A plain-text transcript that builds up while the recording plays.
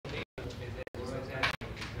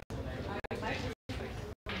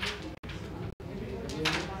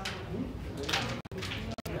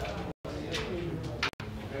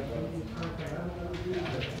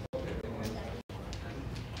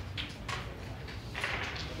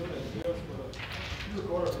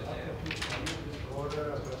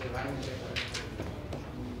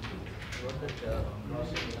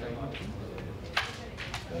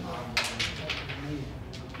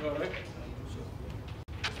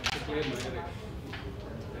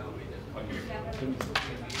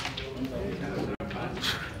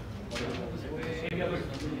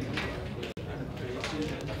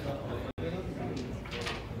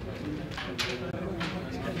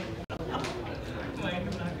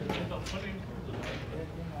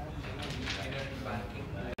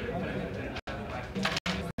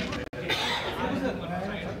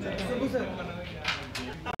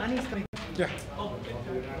Yeah.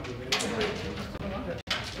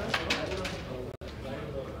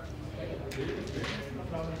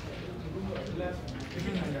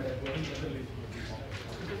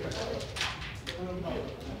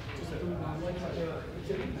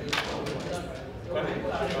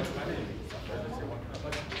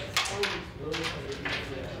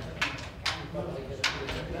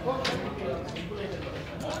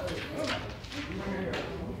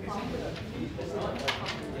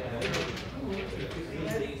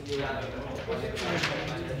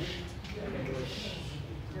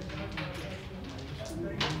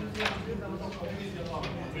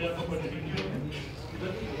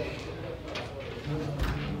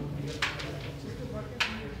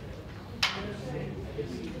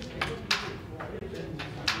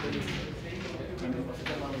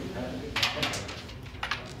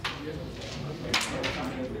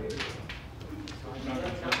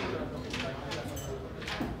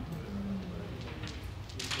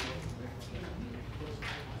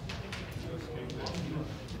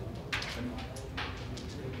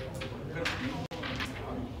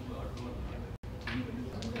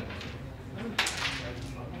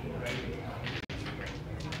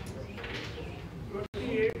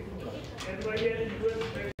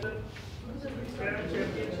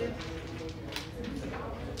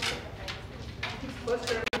 First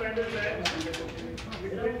semi-final match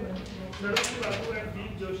between Sarun Babu and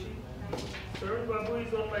Deep Joshi. Sarun Babu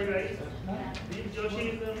is on my right, Deep Joshi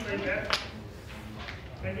is on my left,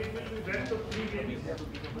 and it will be best of 3 games.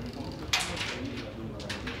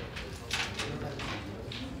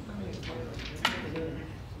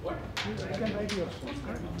 What? I can write yours.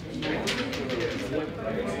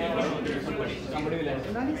 Somebody will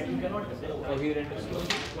enter. You cannot go here and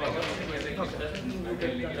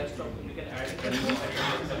we can add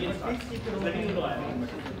letting you know.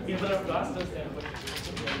 People have asked us there, but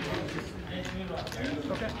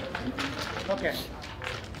Okay.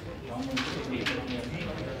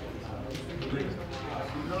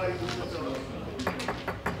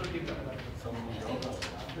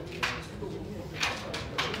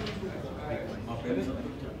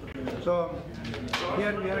 So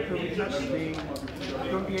here we are to witness the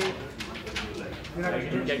 28th United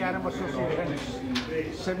States Carrom Association's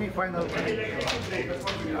semi-final match.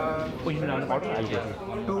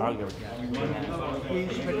 Two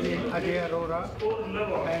is between Ajay Arora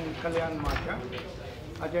and Kalyan Matcha.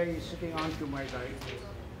 Ajay is sitting on to my right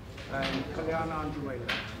and Kalyan on to my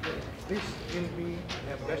left. This will be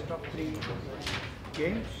a best of 3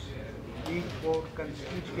 games. Each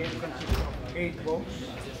game consists of 8 boats.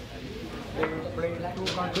 They will play 2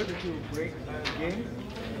 consecutive games,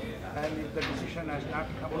 and if the decision has not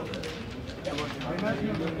come out about the winner,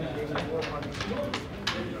 they will go for the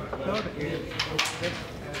 3rd game. Then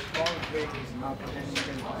a small break after the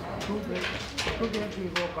second. 2 games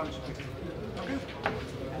will go consecutively. Okay?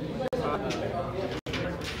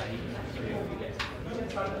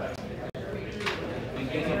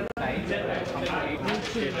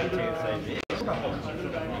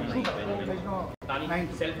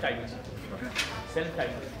 self-timer.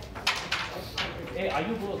 Self-timer. Hey, are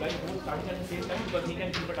you guys both starting at the same time? Because he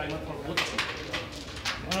can keep a timer for both of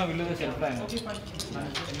you. No, we'll do the self-timer. Okay, fine.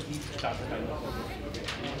 Please start the timer.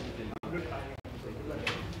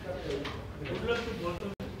 Good luck to both of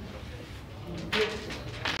you.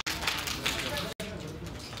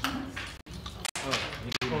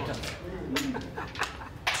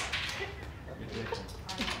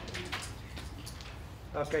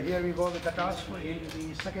 Okay, here we go with the toss in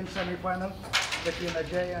the second semi-final between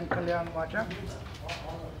Ajay and Kalyan Matcha.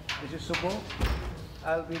 This is Subbo.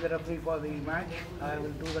 I'll be the referee for the match. I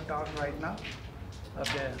will do the toss right now.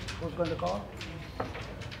 Okay, who's going to call?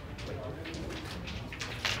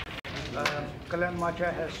 Kalyan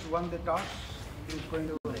Matcha has won the toss. He's going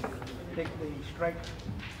to take the strike.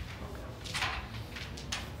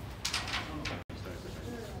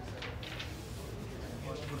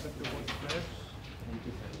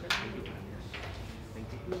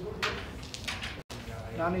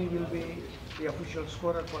 Nani will be the official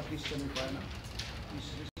scorer for this semi-final. He's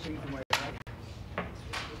sitting to my right.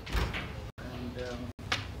 And the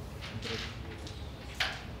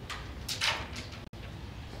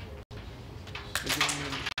game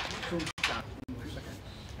will soon start in a few seconds.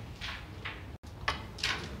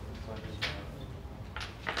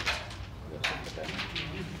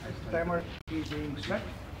 Timer is being set.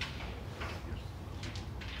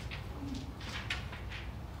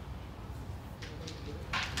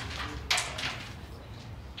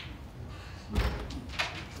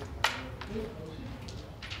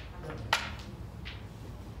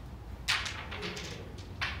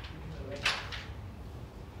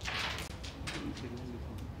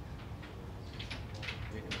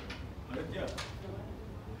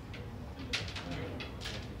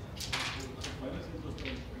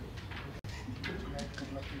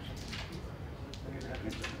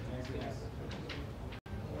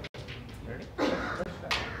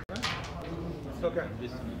 Okay,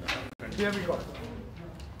 here we go.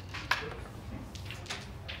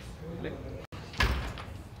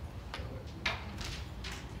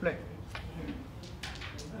 Play.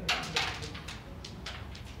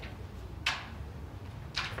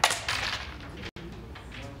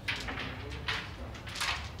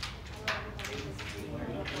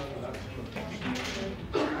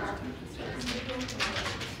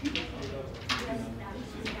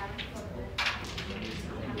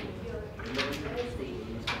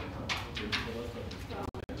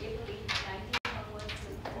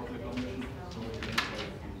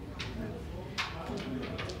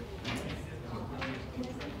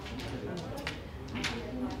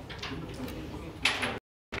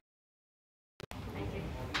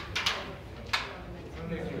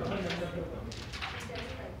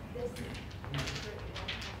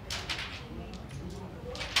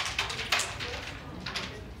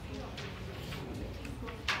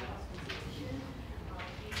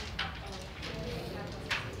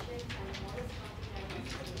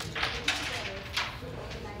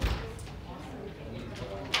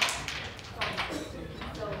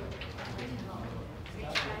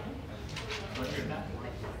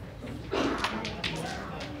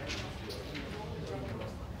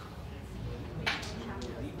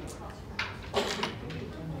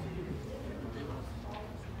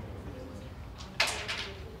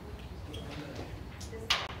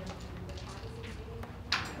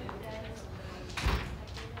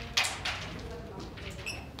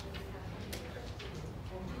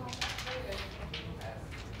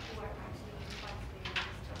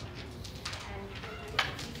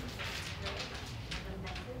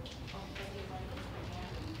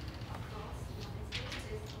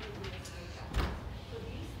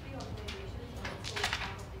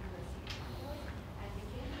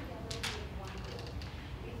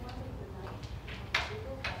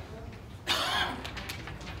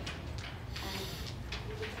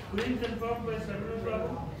 Win confirmed by Sarvan Babu.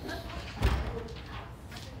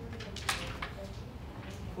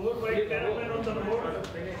 4 by Carrom on the board.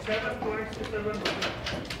 7 points to Sarvan Babu.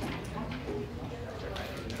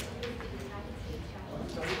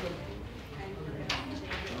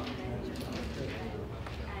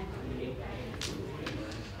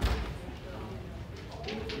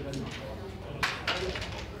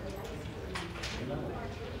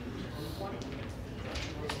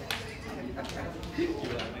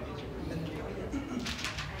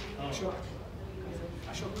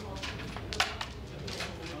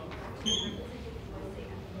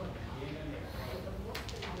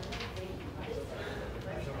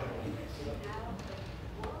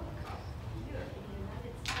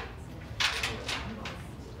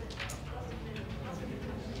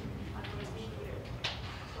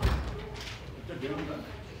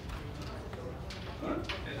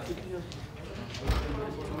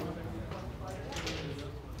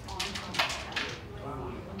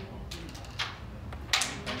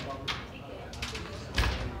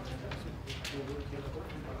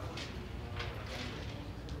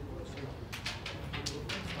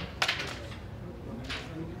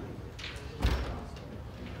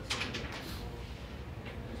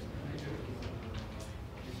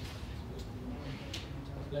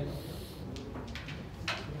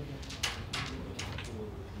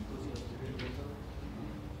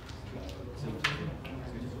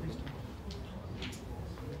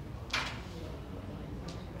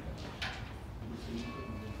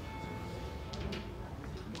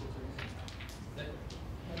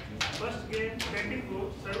 First game, standing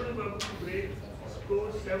court, Sarvan Babu to break, score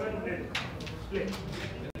 7-0. Play.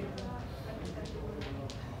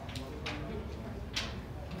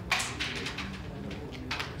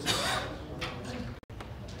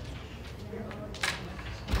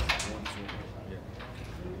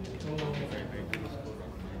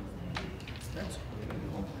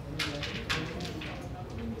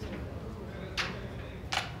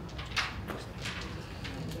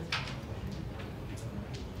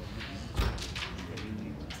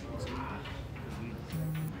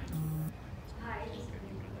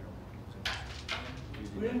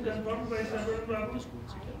 Win confirmed by Sarvan Babu.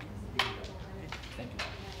 Thank you.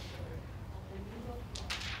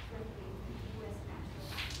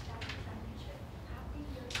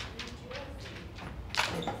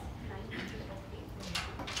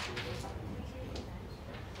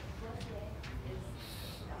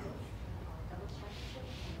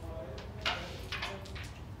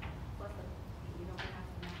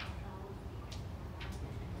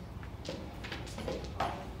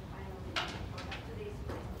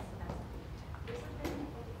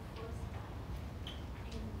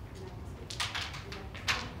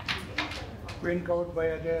 Win covered by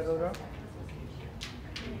Ajay Arora.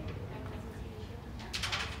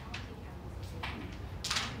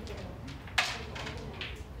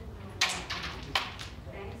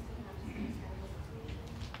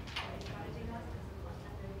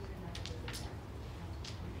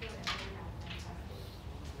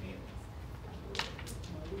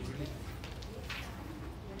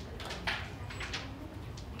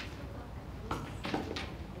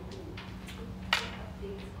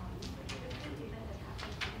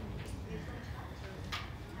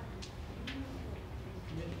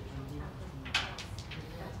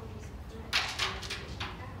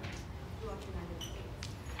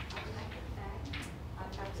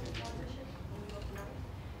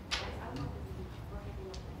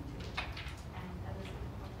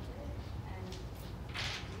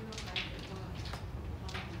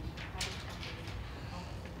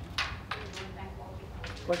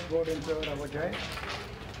 First board in favor of Ajay.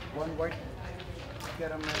 One white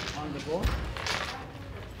Carrom on the board.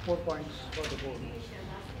 4 points for the board.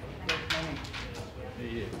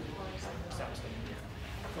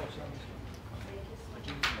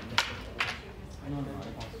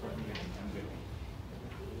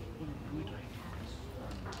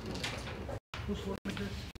 Whose four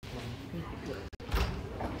meters?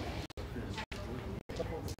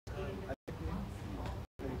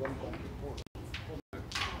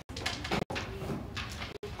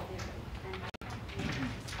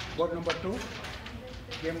 Board number 2,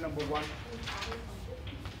 game number 1,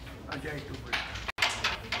 Ajay to break.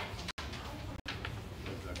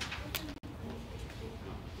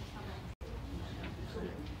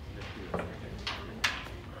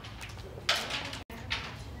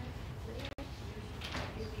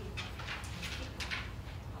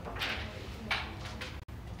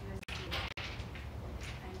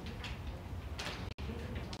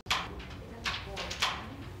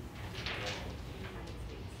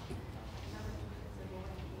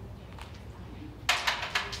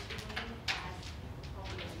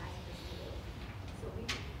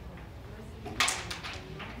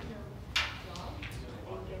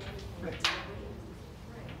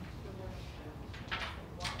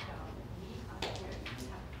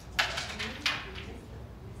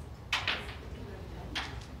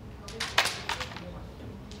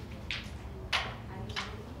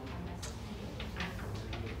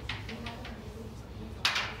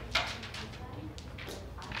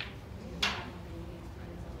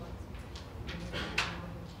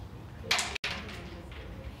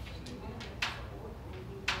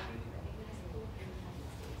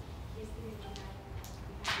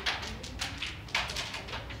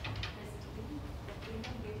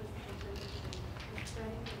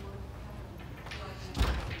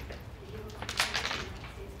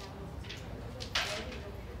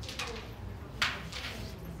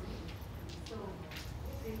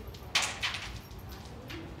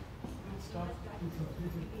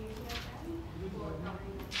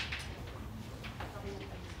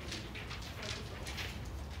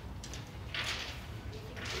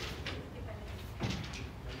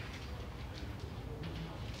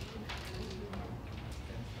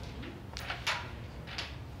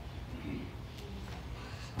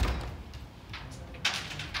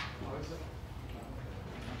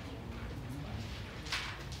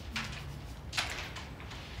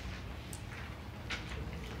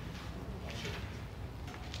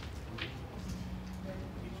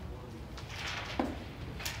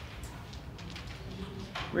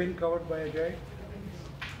 Win covered by Ajay.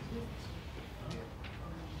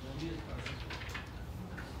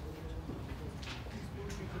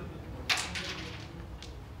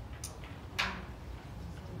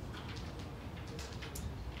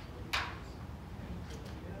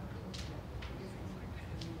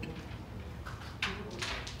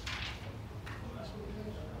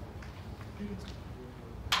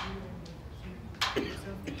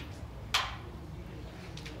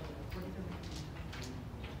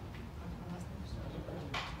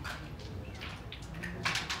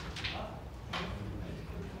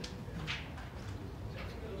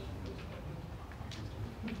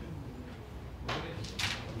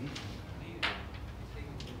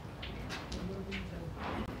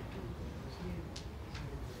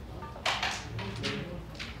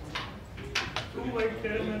 two white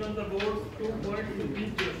Carrom men on the board, 2 points to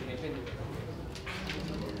Beef Joshi.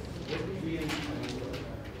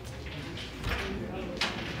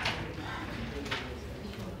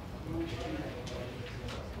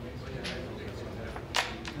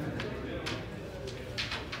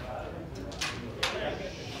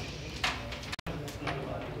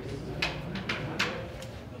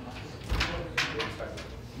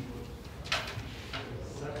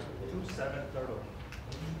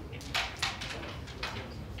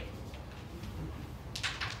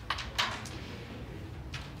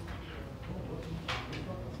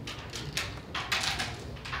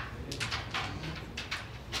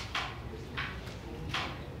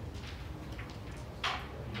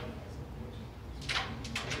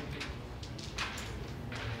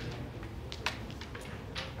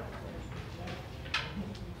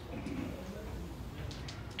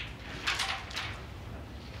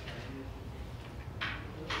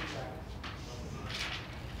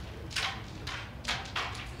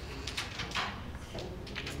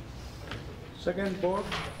 Second board,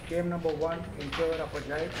 game number 1 in favor of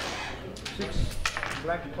Ajay. 6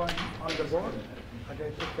 black coin on the board.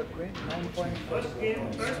 Ajay took the queen, 9 points. First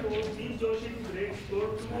game, first board, Beef Joshi to break, score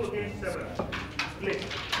 2 against 7. Play.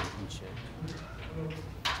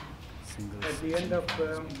 At the end of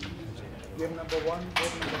game number 1,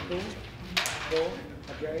 board number 2, 4,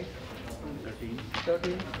 Ajay,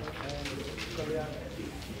 13, and Kalyan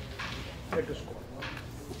had to score.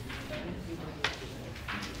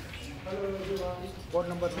 Board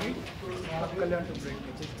number 3, Kalyan to break.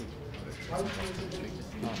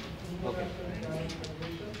 Okay.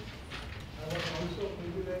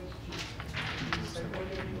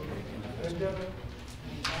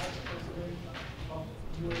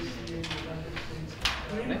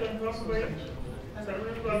 Queen confirmed by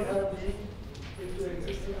Sarvan Babu. Into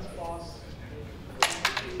existence past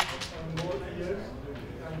more years,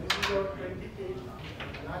 and this is our 28th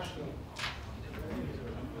national.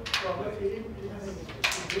 So our aim is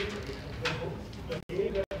to bring the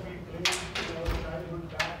game that we played in our childhood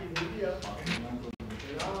back in India.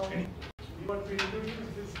 Now we want to introduce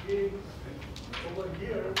this game over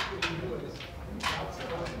here to the US. That's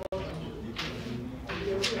our first. In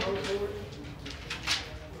every household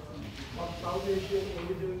of South Asian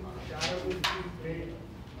origin, Carrom is being played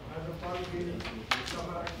as a fun game,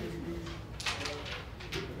 summer activities,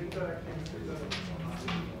 winter activities.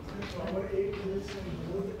 So our aim is to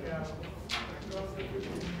grow the Carrom across the 50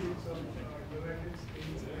 states of United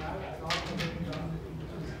States and North America into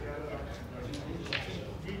this Carrom.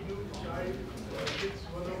 We do try it's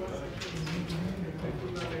one of our sections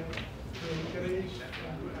to encourage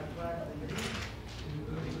and to attract the youth.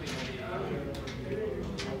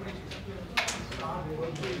 Start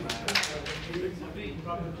working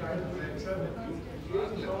from the childhood itself.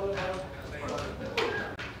 Game is all about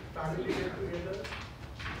family get together.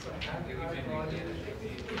 It's a hand-in-hand project.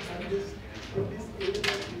 And this, in this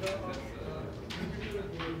area,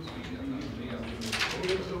 individual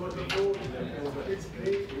games over the board, it's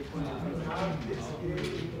great to have this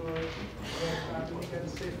game where family can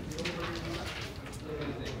sit,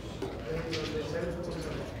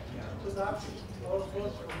 so that's our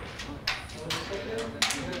first one. Our second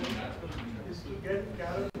is to get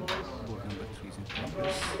Carrom balls Board number 3 is in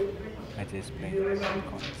across progress. every Ajay is playing with some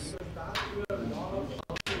coins. because that's where a lot of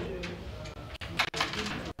competition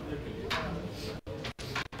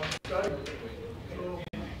started. So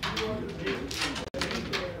we want to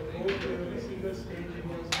go to every single stage in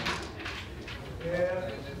your life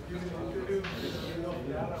where you will introduce this game of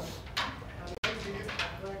Carrom. And then we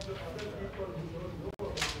attract the other people who don't know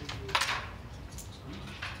about this game.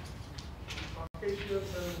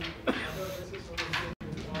 Caucasians and other races of the game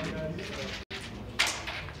are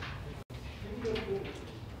finger bowl.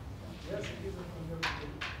 Yes, it is a finger bowl.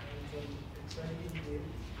 It's an exciting game.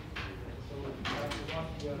 So that's what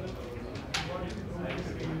we are doing. We want to do this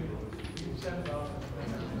game. We send out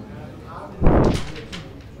and I'm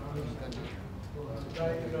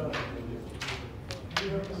you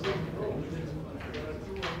have to say no. There are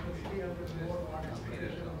 200, 300 more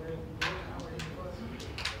participation where we don't have any person.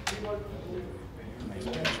 We want to do Nice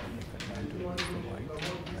match. Kalyan to use the white.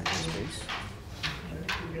 Nice space.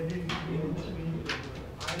 to get into the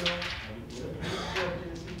I know it's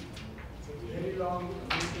a very long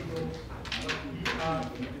way to go, but we are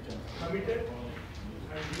committed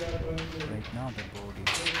and we are going to Right now the board is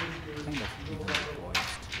kind of evenly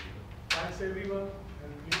poised. thanks everyone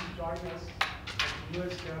and please join us at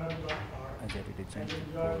US-Carrom.org Ajay did a and gentle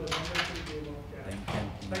enjoy pull. the wonderful game of The Carrom. intent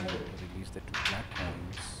Thank being you. to release the 2 black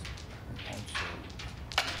coins and also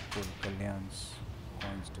pull Kalyan's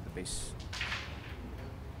coins to the base.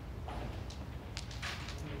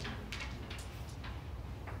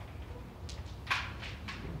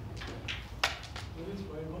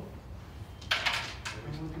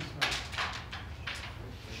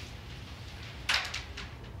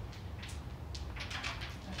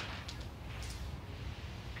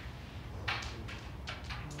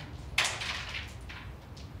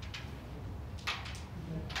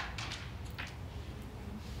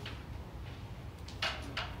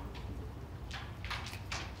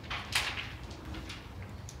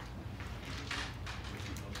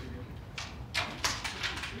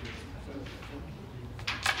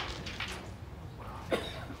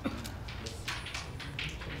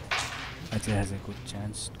 Ajay has a good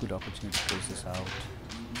chance, good opportunity to close this out.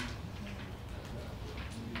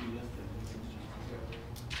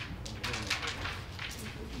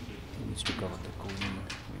 He needs to cover the queen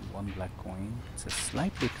with one black coin. It's a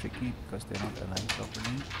slightly tricky because they're not aligned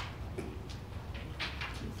properly.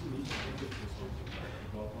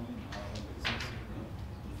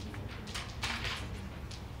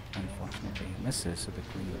 Unfortunately, he misses, so the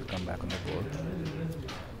queen will come back on the board.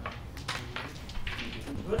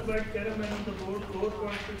 Good white Carrom on the board,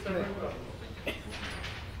 4.67 drop.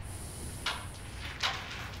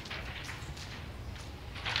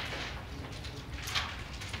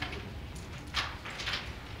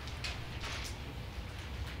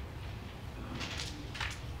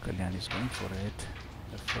 Kalyan is going for it.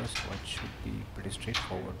 The first white should be pretty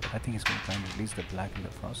straightforward, but I think he's going to try and release the black in the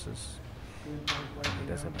process. And he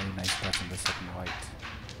does a very nice touch on the second white.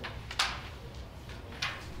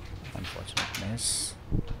 Unfortunate miss.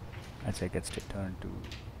 Ajay gets to turn to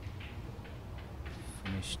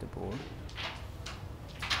finish the board.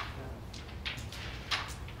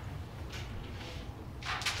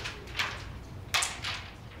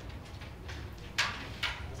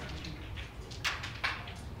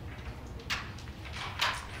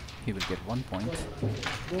 He will get 1 point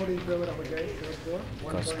Board in favor of Ajay.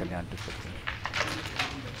 because Kalyan took the queen.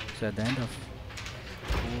 So at the end of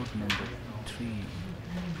board number 3,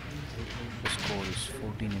 the score is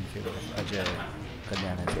 14 in favor of Ajay.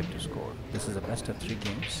 Kalyan has yet to score. This is a best of 3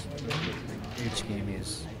 games. Each game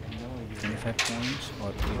is 25 points or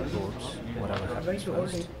 8 boards, whatever happens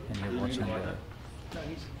first. And you're watching the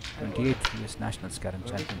 28th US National Carrom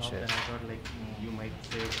Championship. Then I thought like you might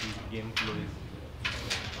say the game flow is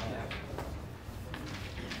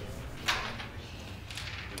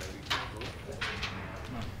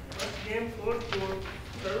First game, fourth score,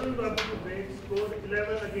 Tarun Babu to break, score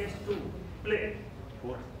 11 against 2. Play.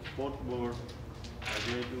 Fourth board,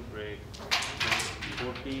 Ajay to break,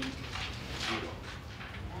 14-0.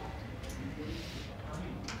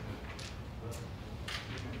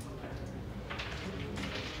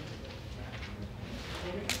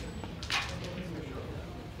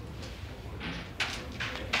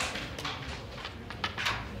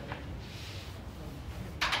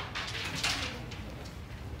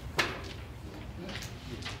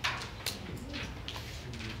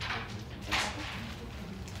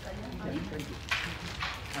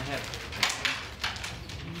 I have.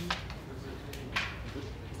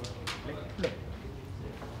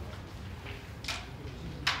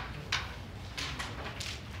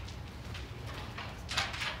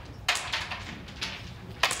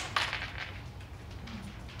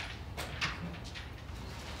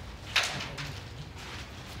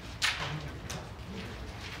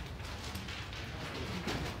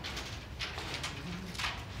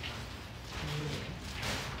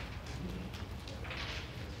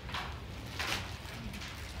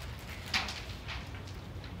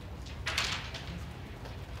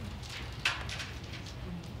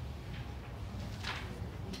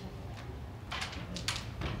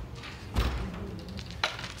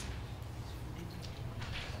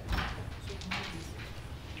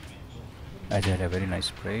 Ajay had a very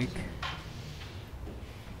nice break.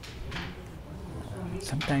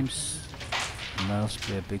 Sometimes nerves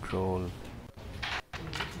play a big role,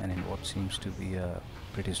 and in what seems to be a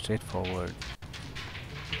pretty straightforward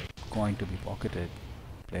coin to be pocketed,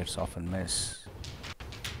 players often miss.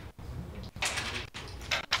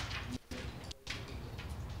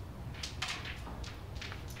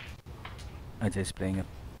 Ajay is playing a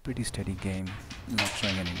pretty steady game, not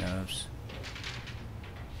showing any nerves.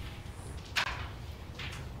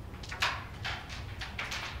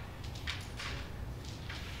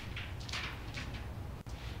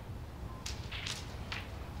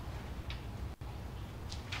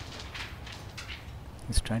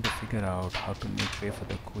 He's trying to figure out how to make way for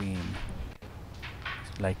the queen.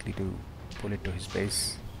 He's likely to pull it to his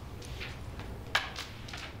base.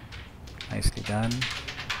 Nicely done.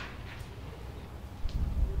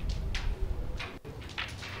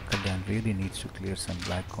 Kalyan really needs to clear some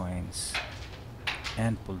black coins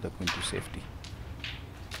and pull the queen to safety.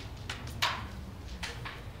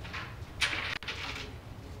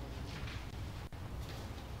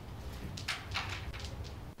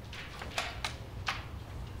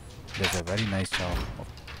 Does a very nice job of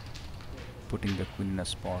putting the queen in a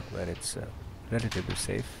spot where it's relatively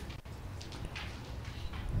safe.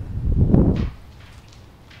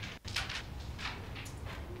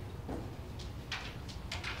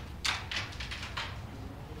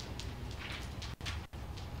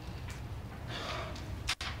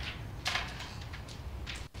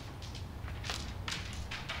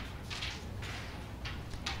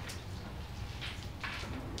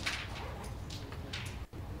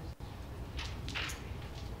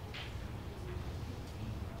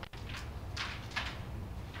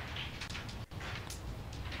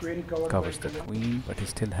 Queen covered covers by the Kalyan. queen, but he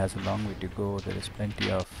still has a long way to go. There is plenty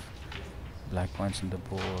of black points on the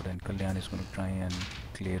board, and Kalyan is going to try and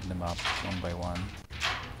clear them up one by one.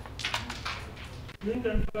 Queen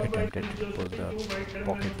confirmed by Attempted Queen to pull Joshi, the 2 white diamonds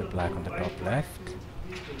pocket the on black on board, the white top black left. to B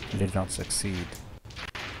Joshi. Did not succeed.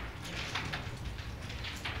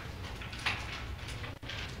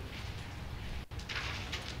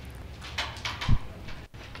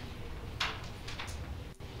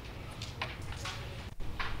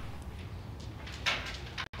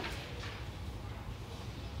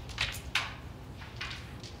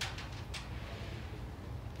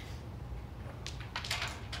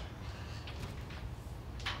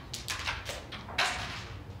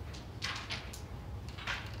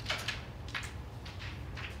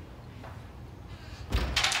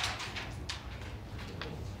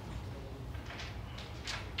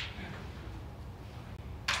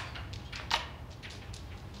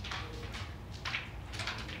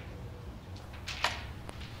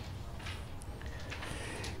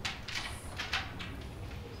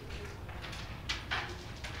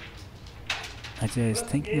 Ajay is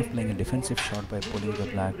thinking of playing a defensive shot by pulling the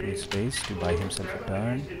black to his base to buy himself a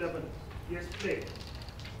turn. 11. Yes, play.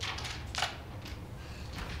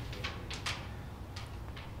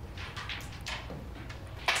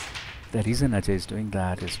 The reason Ajay is doing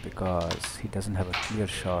that is because he doesn't have a clear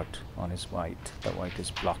shot on his white. The white is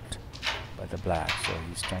blocked by the black, so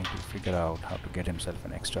he's trying to figure out how to get himself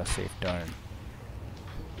an extra safe turn.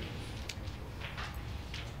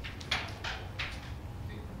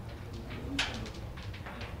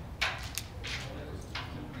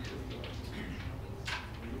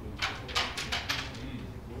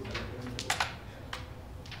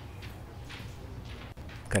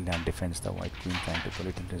 Kalyan defends the white queen, trying to pull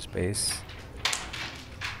it into his base.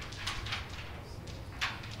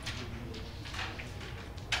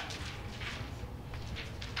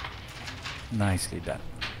 Nicely done.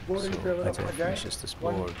 Board So in favor of Ajay Ajay. finishes this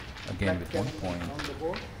board again with 1 point. On the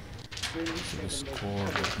board. So the score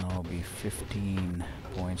would now be 15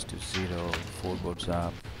 points to 0, 4 boards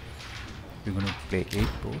up. We're going to play 8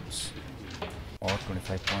 boards or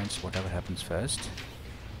 25 points, whatever happens first.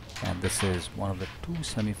 And this is one of the 2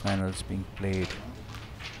 semi-finals being played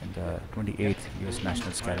in the 28th US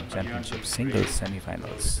National Carrom Championship singles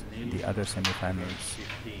semi-finals. The other semi-finals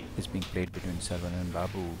is being played between Sarvan and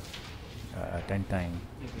Babu, a 10-time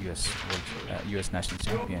US National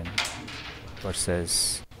Champion,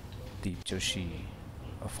 versus Deep Joshi,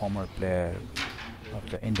 a former player of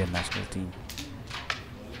the Indian national team.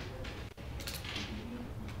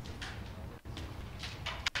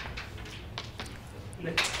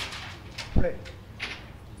 Play.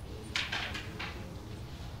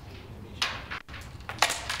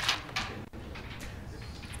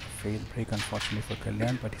 Failed break unfortunately for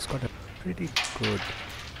Kalyan, but he's got a pretty good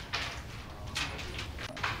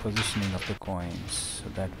positioning of the coins, so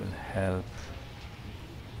that will help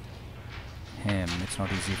him. It's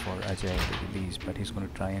not easy for Ajay to release, but he's going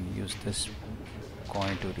to try and use this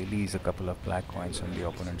coin to release a couple of black coins from the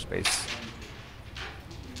opponent's base.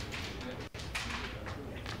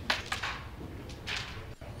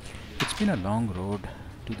 It's been a long road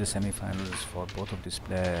to the semi-finals for both of these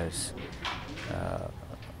players. A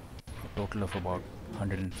total of about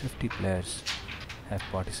 150 players have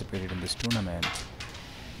participated in this tournament.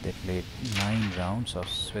 They played 9 rounds of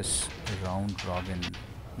Swiss round robin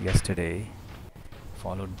yesterday,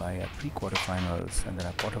 followed by a pre-quarterfinals, and then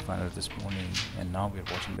a quarterfinals this morning, and now we're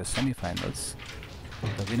watching the semi-finals.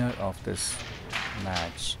 The winner of this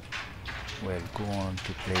match will go on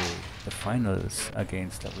to play the finals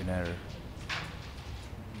against the winner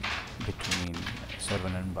between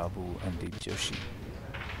Sarvanan Babu and Deep Joshi.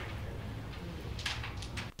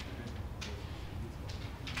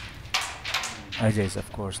 Ajay is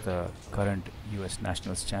of course the current US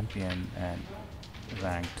Nationals champion and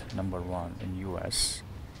ranked number 1 in US.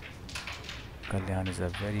 Kalyan is a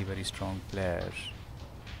very, very strong player.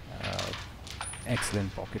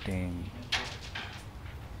 Excellent pocketing,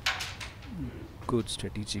 good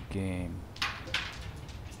strategic game,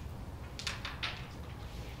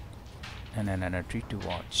 and a treat to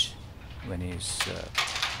watch when he's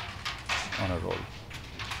on a roll.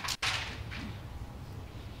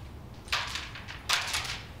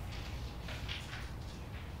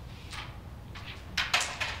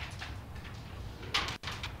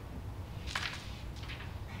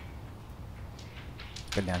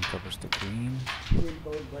 Kalyan covers the green, Queen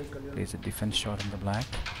covered by Kalyan. plays a defense shot on the black.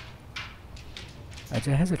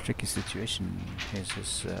 Ajay has a tricky situation.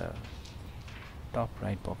 His top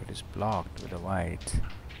right pocket is blocked with a white.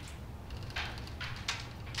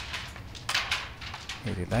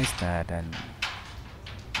 He realized that and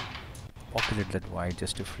pocketed that wide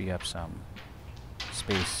just to free up some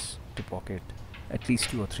space to pocket at least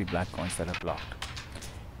 2 or 3 black coins that are blocked.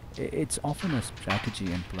 It's often a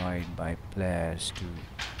strategy employed by players to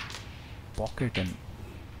pocket an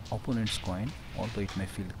opponent's coin, although it may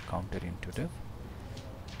feel counterintuitive.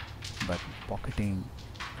 But pocketing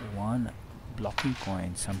one blocking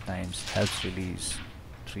coin sometimes helps release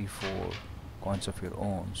 3-4 coins of your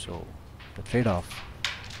own, so the trade-off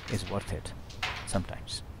is worth it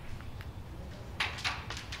sometimes.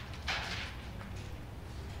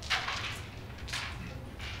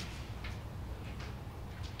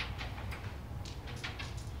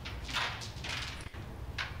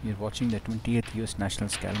 You're watching the 28th US National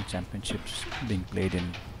Carrom Championships being played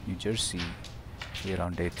in New Jersey. Here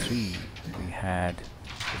on day 3, we had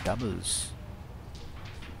the doubles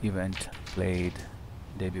event played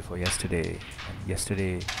day before yesterday. And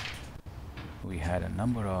yesterday, we had a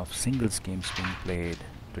number of singles games being played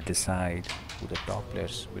to decide who the top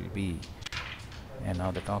players will be. And now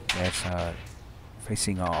the top players are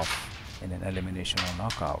facing off in an elimination or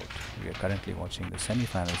knockout. We are currently watching the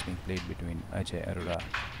semi-finals being played between Ajay Arora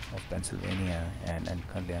of Pennsylvania and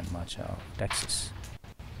Kalyan Matcha of Texas.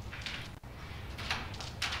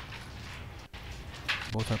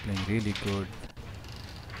 Both are playing really good.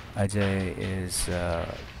 Ajay is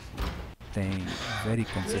playing very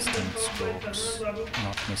consistent strokes,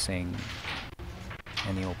 not missing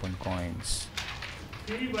any open coins.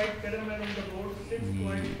 He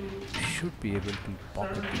should be able to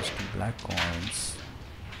pocket these 2 black coins.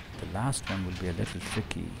 The last one will be a little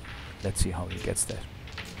tricky. Let's see how he gets there.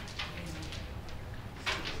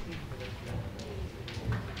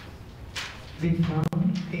 We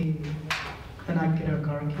found an accurate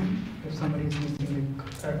card key. If somebody is missing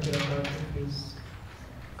the accurate card key, please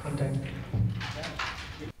contact me.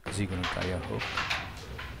 Is he going to try a hook?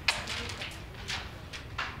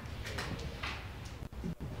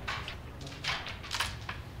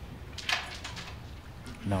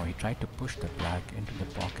 No, he tried to push the black into the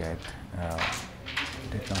pocket,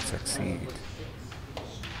 did not succeed.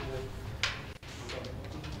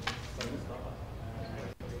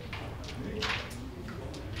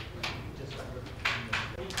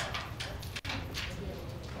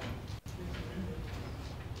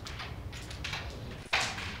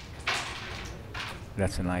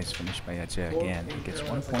 That's a nice finish by Ajay again. He gets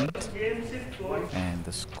 1 point, and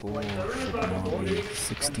the score should now be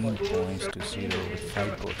 16 points to 0 with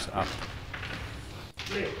 5 boards up.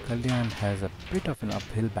 Kalyan has a bit of an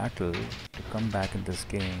uphill battle to come back in this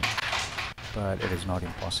game, but it is not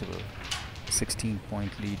impossible.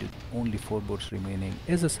 16-point lead with only 4 boards remaining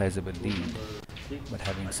is a sizable lead, but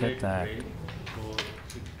having said that,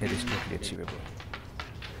 it is totally achievable.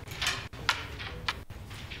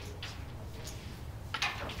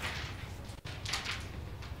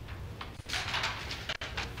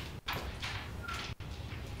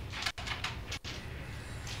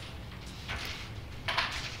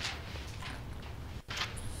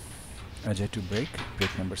 Ajay to break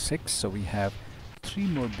number 6. So we have 3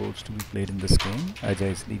 more boards to be played in this game.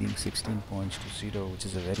 Ajay is leading 16 points to 0, which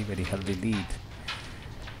is a very, very healthy lead.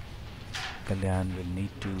 Kalyan will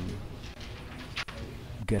need to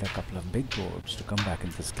get a couple of big boards to come back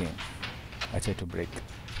in this game. Ajay to break.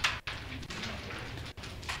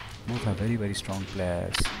 Both are very, very strong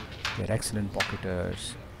players. They're excellent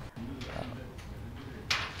pocketers.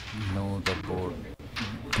 Know the board,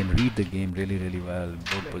 can read the game really, really well.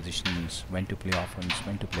 Board positions, when to play offense,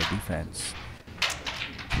 when to play defense.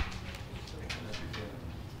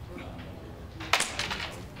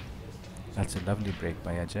 That's a lovely break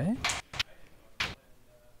by Ajay.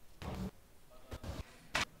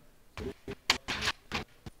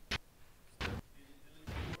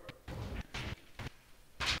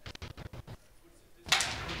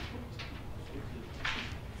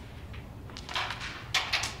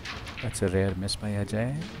 That's a rare miss by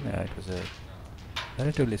Ajay. It was a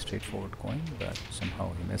relatively straightforward coin, but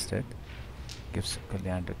somehow he missed it. Gives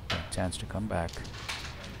Kalyan a chance to come back.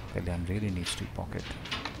 Kalyan really needs to pocket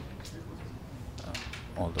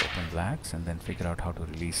all the open blacks and then figure out how to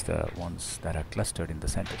release the ones that are clustered in the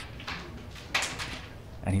center.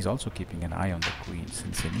 And he's also keeping an eye on the queen.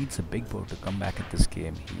 Since he needs a big board to come back at this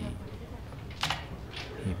game,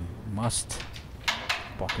 he must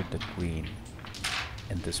pocket the queen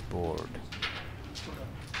in this board,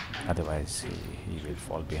 otherwise he will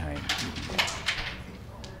fall behind.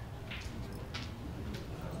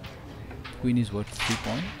 Queen is worth 3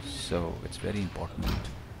 points, so it's very important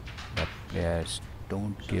that players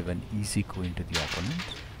don't give an easy queen to the opponent.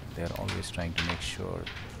 They're always trying to make sure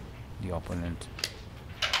the opponent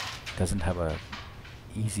doesn't have a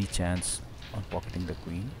easy chance on pocketing the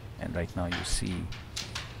queen, and right now you see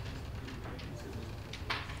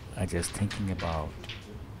Ajay thinking about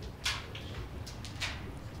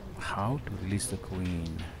how to release the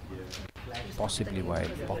queen, possibly while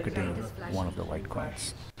pocketing one of the white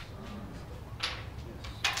coins.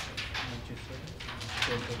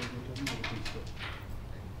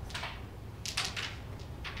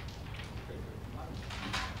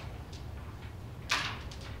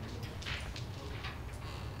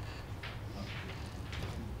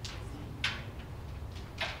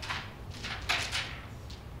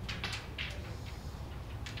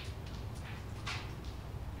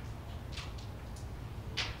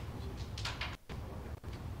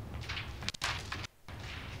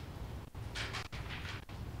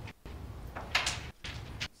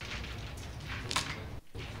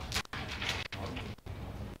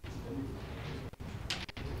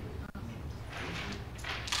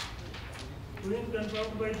 Queen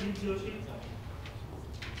confirmed by Deep Joshi.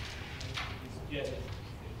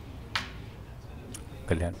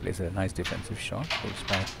 Kalyan plays a nice defensive shot, pulls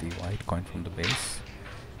back the white coin from the base,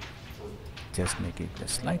 just making it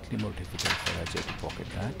slightly more difficult for Ajay to pocket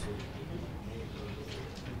that.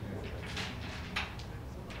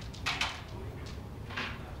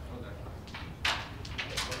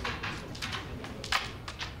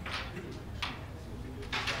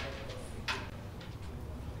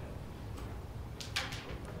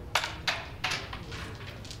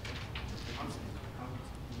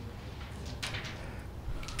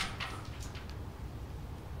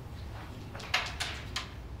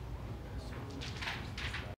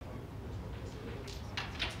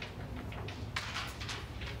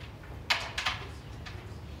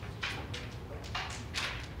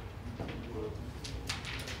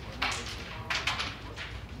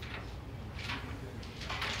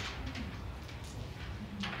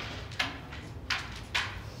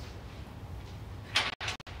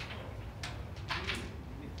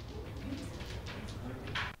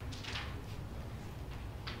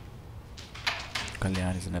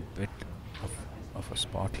 Kalyan is in a bit of a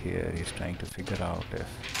spot here. He's trying to figure out if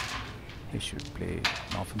he should play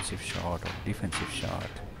an offensive shot or defensive shot.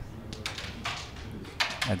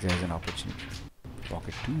 Ajay has an opportunity to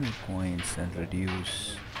pocket 2 more coins and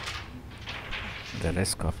reduce the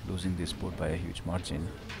risk of losing this board by a huge margin.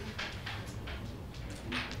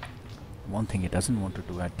 One thing he doesn't want to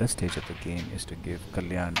do at this stage of the game is to give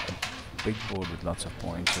Kalyan a big board with lots of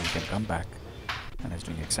points so he can come back, and he's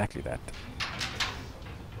doing exactly that.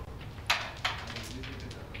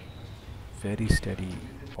 Very steady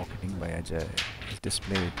pocketing by Ajay. He's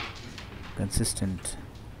displayed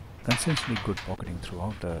consistently good pocketing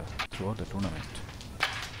throughout the tournament.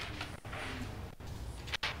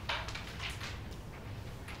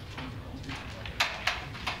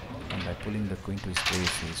 And by pulling the queen to his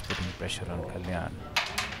base, he's putting pressure on Kalyan.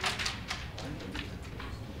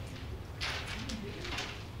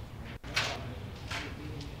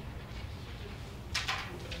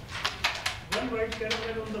 One white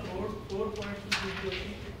Carrom on the board, 4 points to Deep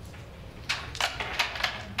Joshi.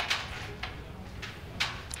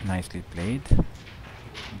 Nicely played.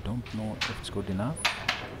 Don't know if it's good enough.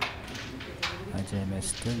 Ajay may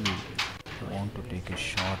still want to take a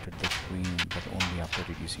shot at the queen, but only after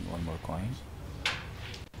reducing 1 more coin.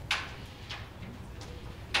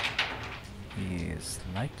 He is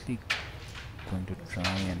likely going to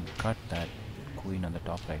try and cut that queen on the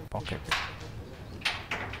top right pocket.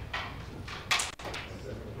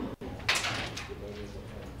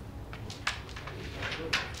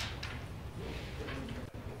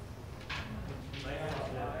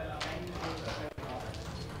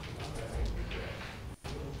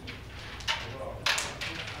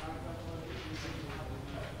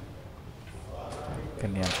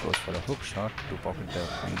 Kalyan goes for a hook shot to pocket the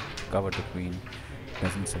queen, cover the queen.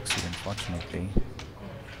 Doesn't succeed, unfortunately.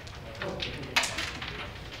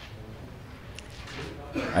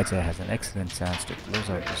 Ajay has an excellent chance to close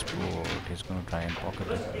out this board. He's going to try and pocket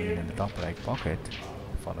the queen in the top right pocket,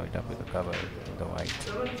 follow it up with a cover with the white.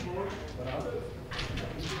 7th board.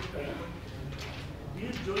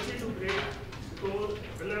 Deep Joshi to break score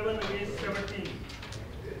 11 against 17.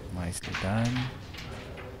 Nicely done.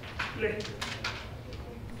 Play.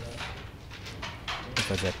 If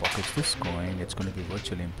Ajay pockets this coin, it's going to be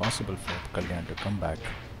virtually impossible for Kalyan to come back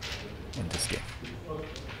in this game.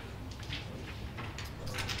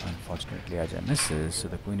 Unfortunately, Ajay misses, so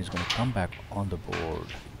the queen is going to come back on the board,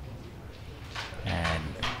 and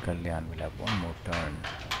Kalyan will have 1 more turn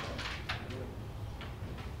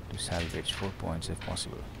to salvage 4 points if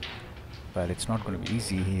possible. But it's not going to be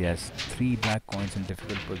easy. He has 3 black coins in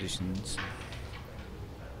difficult positions,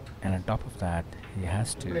 and on top of that, he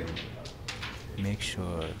has to make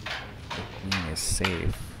sure the queen is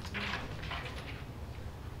safe.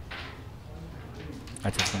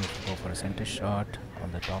 Ajay's going to go for a center shot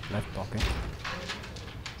on the top left pocket.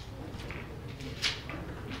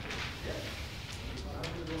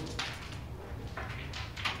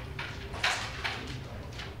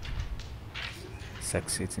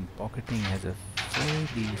 Succeeds in pocketing, has a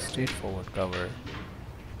fairly straightforward cover.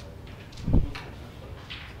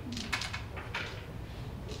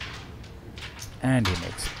 And he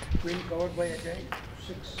makes it. Queen covered by Ajay,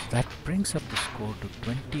 6. That brings up the score to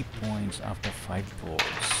 20 points after 5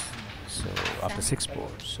 boards. So after 6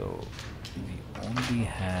 boards. So we only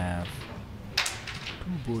have 2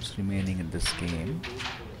 boards remaining in this game.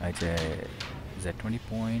 Ajay is at 20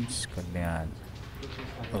 points.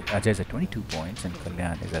 Ajay is at 22 points and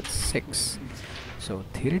Kalyan is at 6. So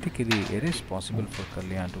theoretically it is possible for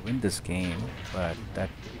Kalyan to win this game, but that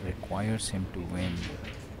requires him to win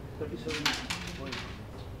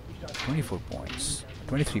 24 points,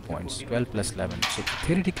 23 points, 12 plus 11. So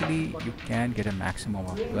theoretically you can get a maximum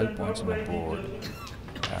of 12 points on the board.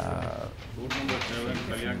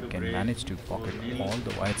 If you can manage to pocket all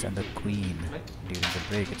the whites and the queen during the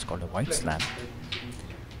break, it's called a white slam.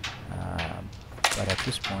 But at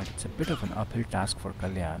this point it's a bit of an uphill task for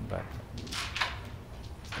Kalyan, but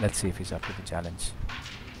let's see if he's up to the challenge.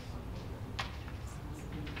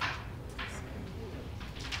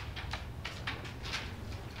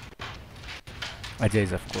 Ajay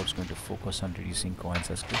is of course going to focus on reducing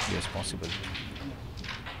coins as quickly as possible.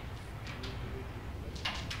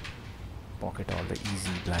 Pocket all the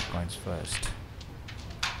easy black coins first.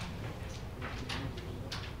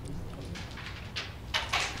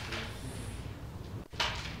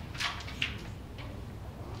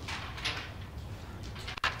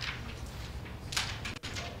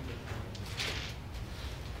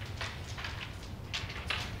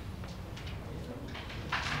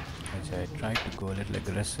 I tried to go a little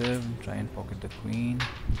aggressive, try and pocket the queen.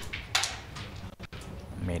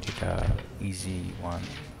 Made it a easy one,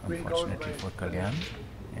 unfortunately for Kalyan.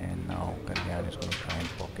 And now Kalyan is going to try and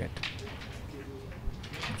pocket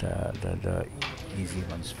the easy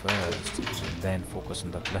ones first, and then focus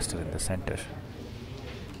on the cluster in the center.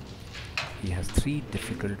 He has 3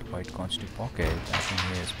 difficult white coins to pocket. I think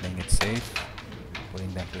he is playing it safe,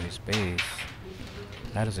 putting them to his base.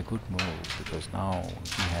 That is a good move because now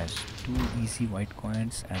he has 2 easy white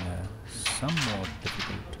coins and a somewhat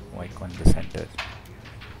difficult white coin in the center.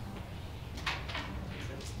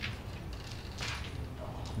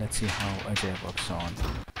 Let's see how Ajay works on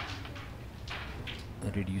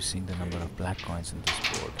reducing the number of black coins in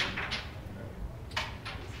this board.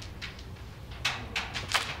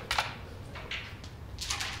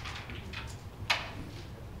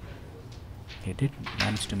 He did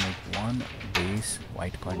manage to make 1 base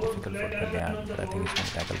white coin difficult for Kalyan, but I think he's going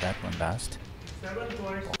to tackle that one last.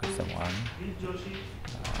 Pockets the 1.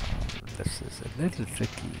 This is a little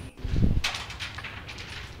tricky.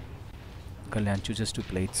 Kalyan chooses to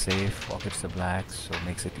play it safe, pockets the blacks, so it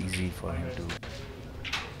makes it easy for him to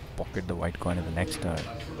pocket the white coin in the next turn.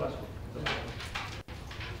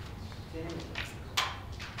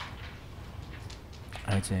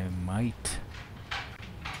 Ajay might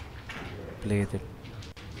play the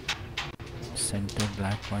center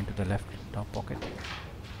black coin to the left top pocket.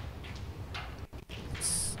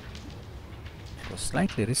 It was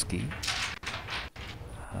slightly risky.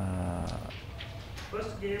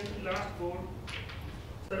 First game, last board.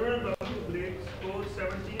 Sarwan Babu breaks score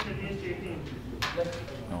 17 against 18.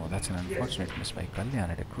 No, that's an unfortunate miss by Kalyan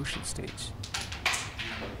at a crucial stage.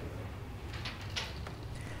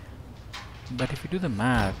 But if you do the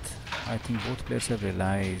math, I think both players have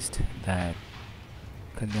realized that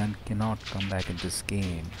Kalyan cannot come back in this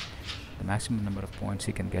game. The maximum number of points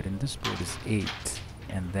he can get in this board is 8,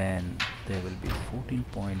 and then there will be 14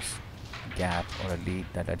 points gap or a lead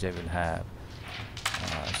that Ajay will have.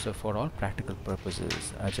 So for all practical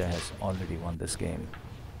purposes, Ajay has already won this game.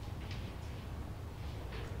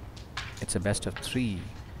 It's a best of 3,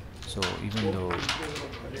 so even though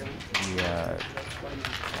we are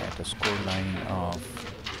at a score line of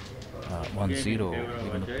 1-0, we're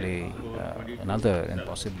going to play another and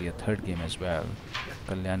possibly a third game as well.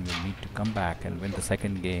 Kalyan will need to come back and win the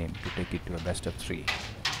second game to take it to a best of 3.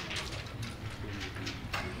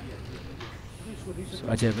 So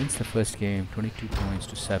Ajay wins the first game 22 points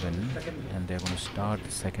to 7, and they're going to start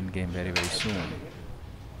the second game very soon.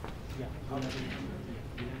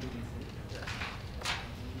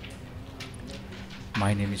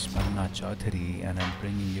 My name is Panna Chaudhary and I'm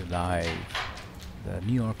bringing you live the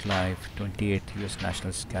New York Live 28th US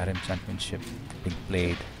Nationals Carrom Championship being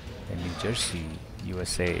played in New Jersey,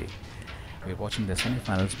 USA. We're watching the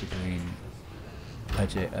semifinals between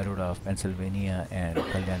Ajay Arora of Pennsylvania and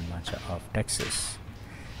Kalyan Matcha of Texas.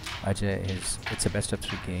 It's a best of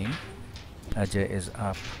 3 game. Ajay is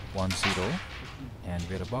up 1-0 and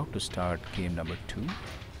we're about to start game number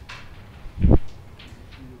 2.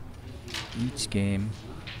 Each game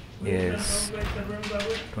is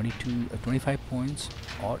 25 points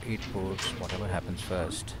or 8 boards, whatever happens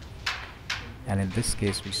first. And in this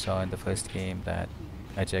case, we saw in the first game that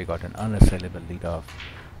Ajay got an unassailable lead of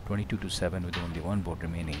 22-7 with only 1 board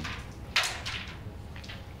remaining,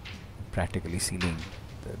 practically sealing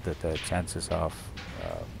the chances of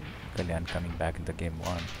Kalyan coming back in the game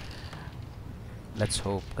 1. Let's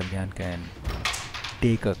hope Kalyan can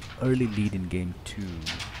take an early lead in game 2.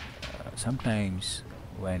 Sometimes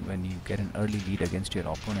when you get an early lead against your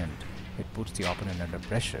opponent, it puts the opponent under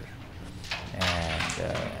pressure,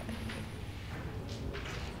 and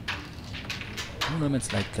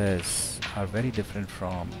tournaments like this are very different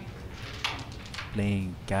from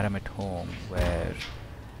playing Carrom at home, where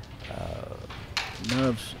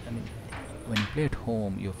nerves, I mean, when you play at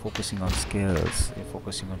home, you're focusing on skills, you're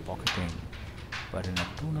focusing on pocketing, but in a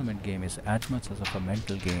tournament game is as much as of a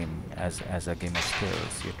mental game as a game of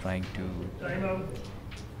skills. You're trying to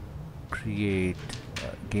create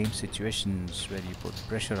game situations where you put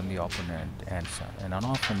pressure on the opponent, and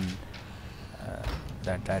often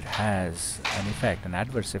that has an effect, an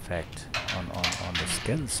adverse effect on the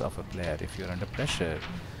skills of a player. If you're under pressure,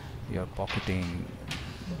 your pocketing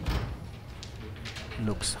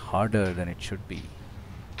looks harder than it should be.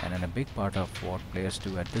 And then a big part of what players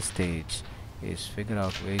do at this stage is figure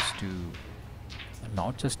out ways to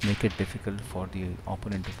not just make it difficult for the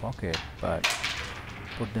opponent to pocket, but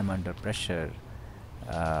put them under pressure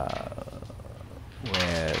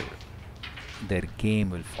where their game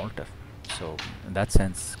will falter. So in that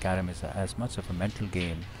sense, Carrom is as much of a mental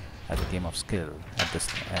game as a game of skill at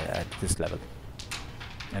this level.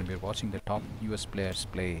 And we're watching the top US players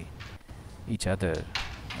play each other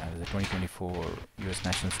as the 2024 US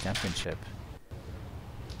Nationals Championship.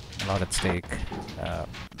 A lot at stake.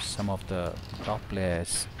 Some of the top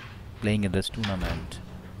players playing in this tournament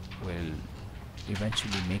will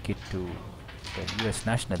eventually make it to the US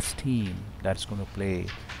Nationals team that's going to play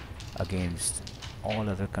against all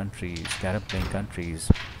other countries, Carrom playing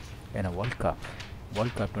countries, in a World Cup.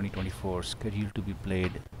 World Cup 2024 scheduled to be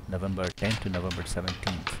played November 10th to November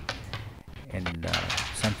 17th in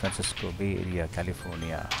San Francisco Bay Area,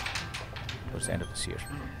 California, towards the end of this year.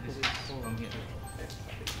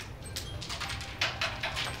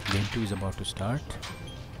 Game 2 is about to start.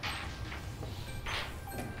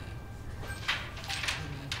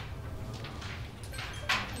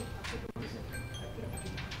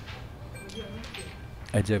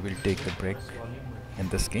 Ajay will take the break in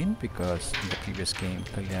this game because in the previous game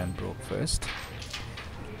Kalyan broke first.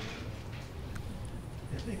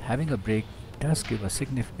 Having a break does give a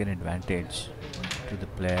significant advantage to the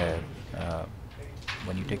player.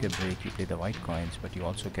 When you take a break, you play the white coins, but you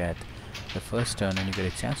also get the first turn and you get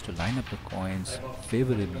a chance to line up the coins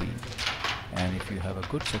favorably. And if you have a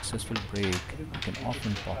good successful break, you can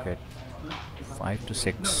often pocket 5 to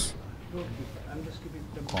 6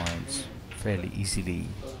 coins fairly easily.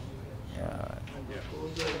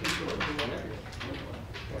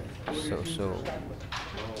 So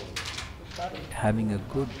having a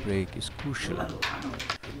good break is crucial,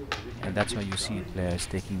 and that's why you see players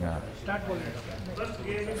taking a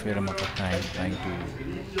fair amount of time trying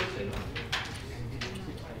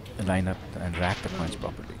to line up and rack the coins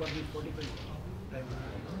properly.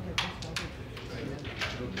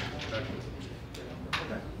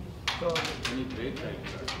 So,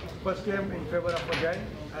 first game in favor of Ajay,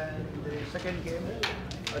 and the second game,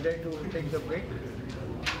 Ajay to take the break.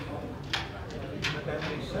 The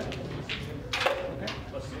time is set. Okay?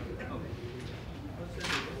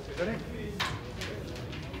 Correct?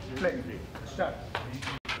 Play. Start.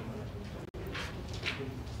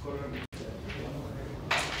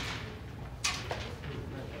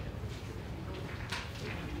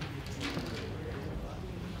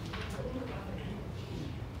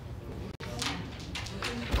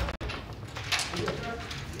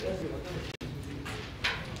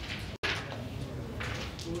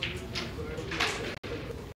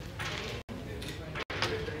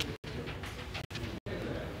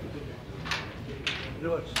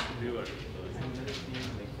 Reverse.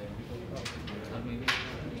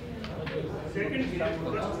 Second game,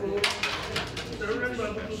 first score, Saravanan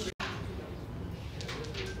Babu to 3.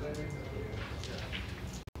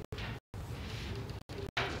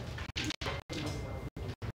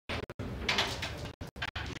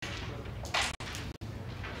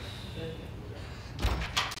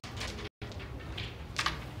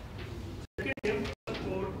 Second game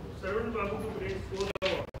for Sarvan Babu to break 4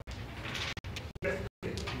 over. Best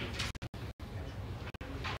play.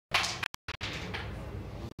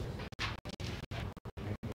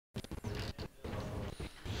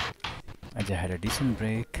 Ajay had a decent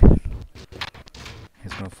break.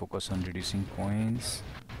 He's going to focus on reducing points.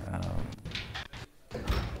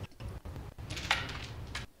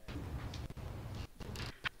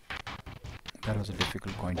 That was a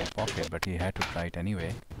difficult coin to pocket, but he had to try it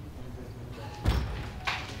anyway.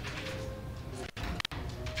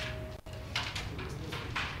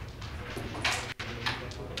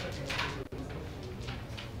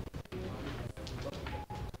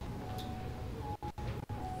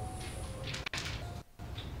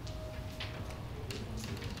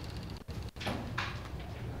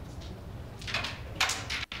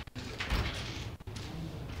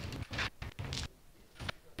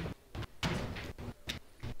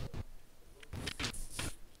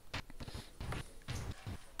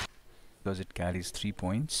 Because it carries 3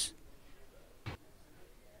 points.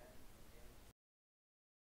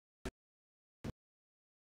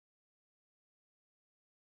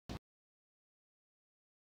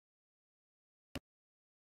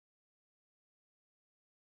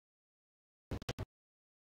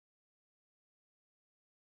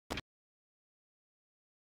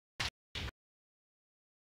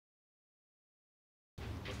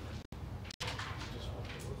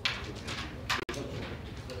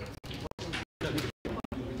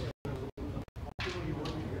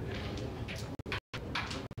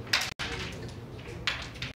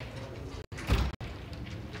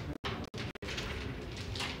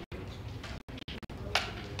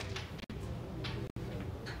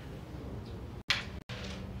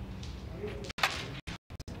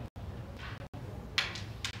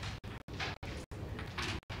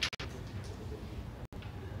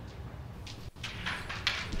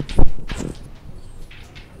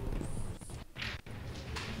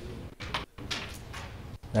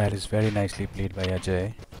 That is very nicely played by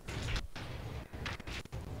Ajay.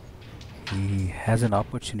 He has an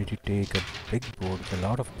opportunity to take a big board with a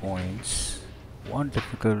lot of points. One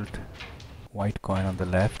difficult white coin on the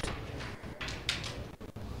left.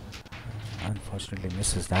 Unfortunately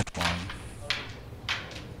misses that one.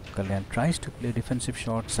 Kalyan tries to play a defensive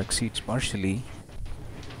shot, succeeds partially,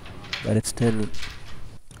 but it's still,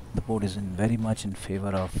 the board is very much in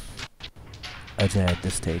favor of Ajay at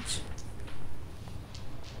this stage.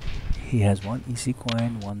 He has one easy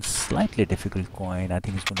coin, one slightly difficult coin. I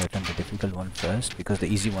think he's going to attempt the difficult one first because the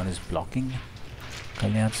easy one is blocking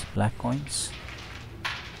Kalyan's black coins.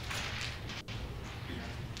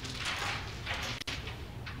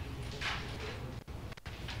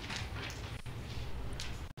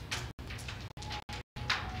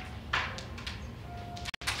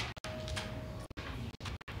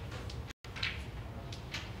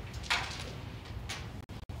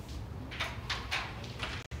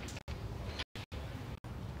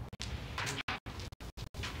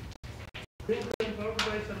 Big point out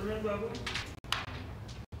by Sarvan Babu.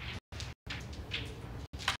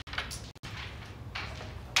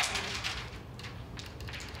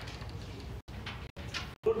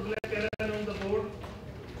 Good black error on the board.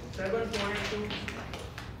 7.2.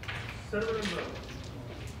 Sarvan Babu.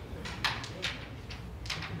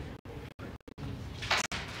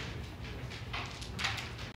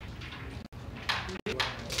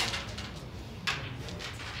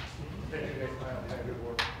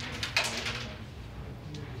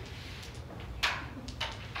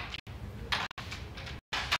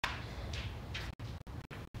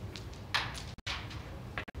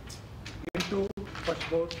 Into first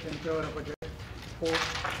board in favor of Ajay. 4.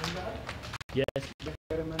 Yes. The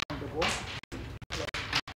Carrom on the board.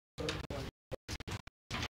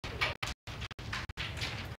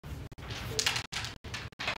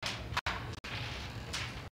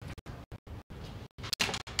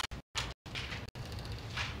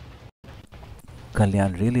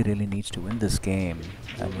 Kalyan really needs to win this game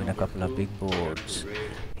and win a couple of big boards.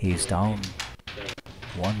 He's down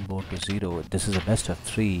 1 board to 0. This is a best of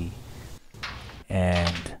 3,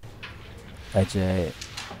 and Ajay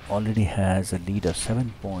already has a lead of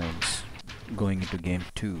 7 points going into game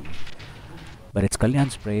 2. But it's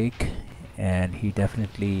Kalyan's break, and he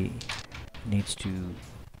definitely needs to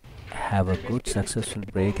have a good successful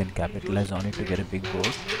break and capitalize on it to get a big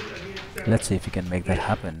board. Let's see if he can make that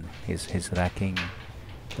happen. He's racking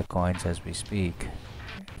the coins as we speak.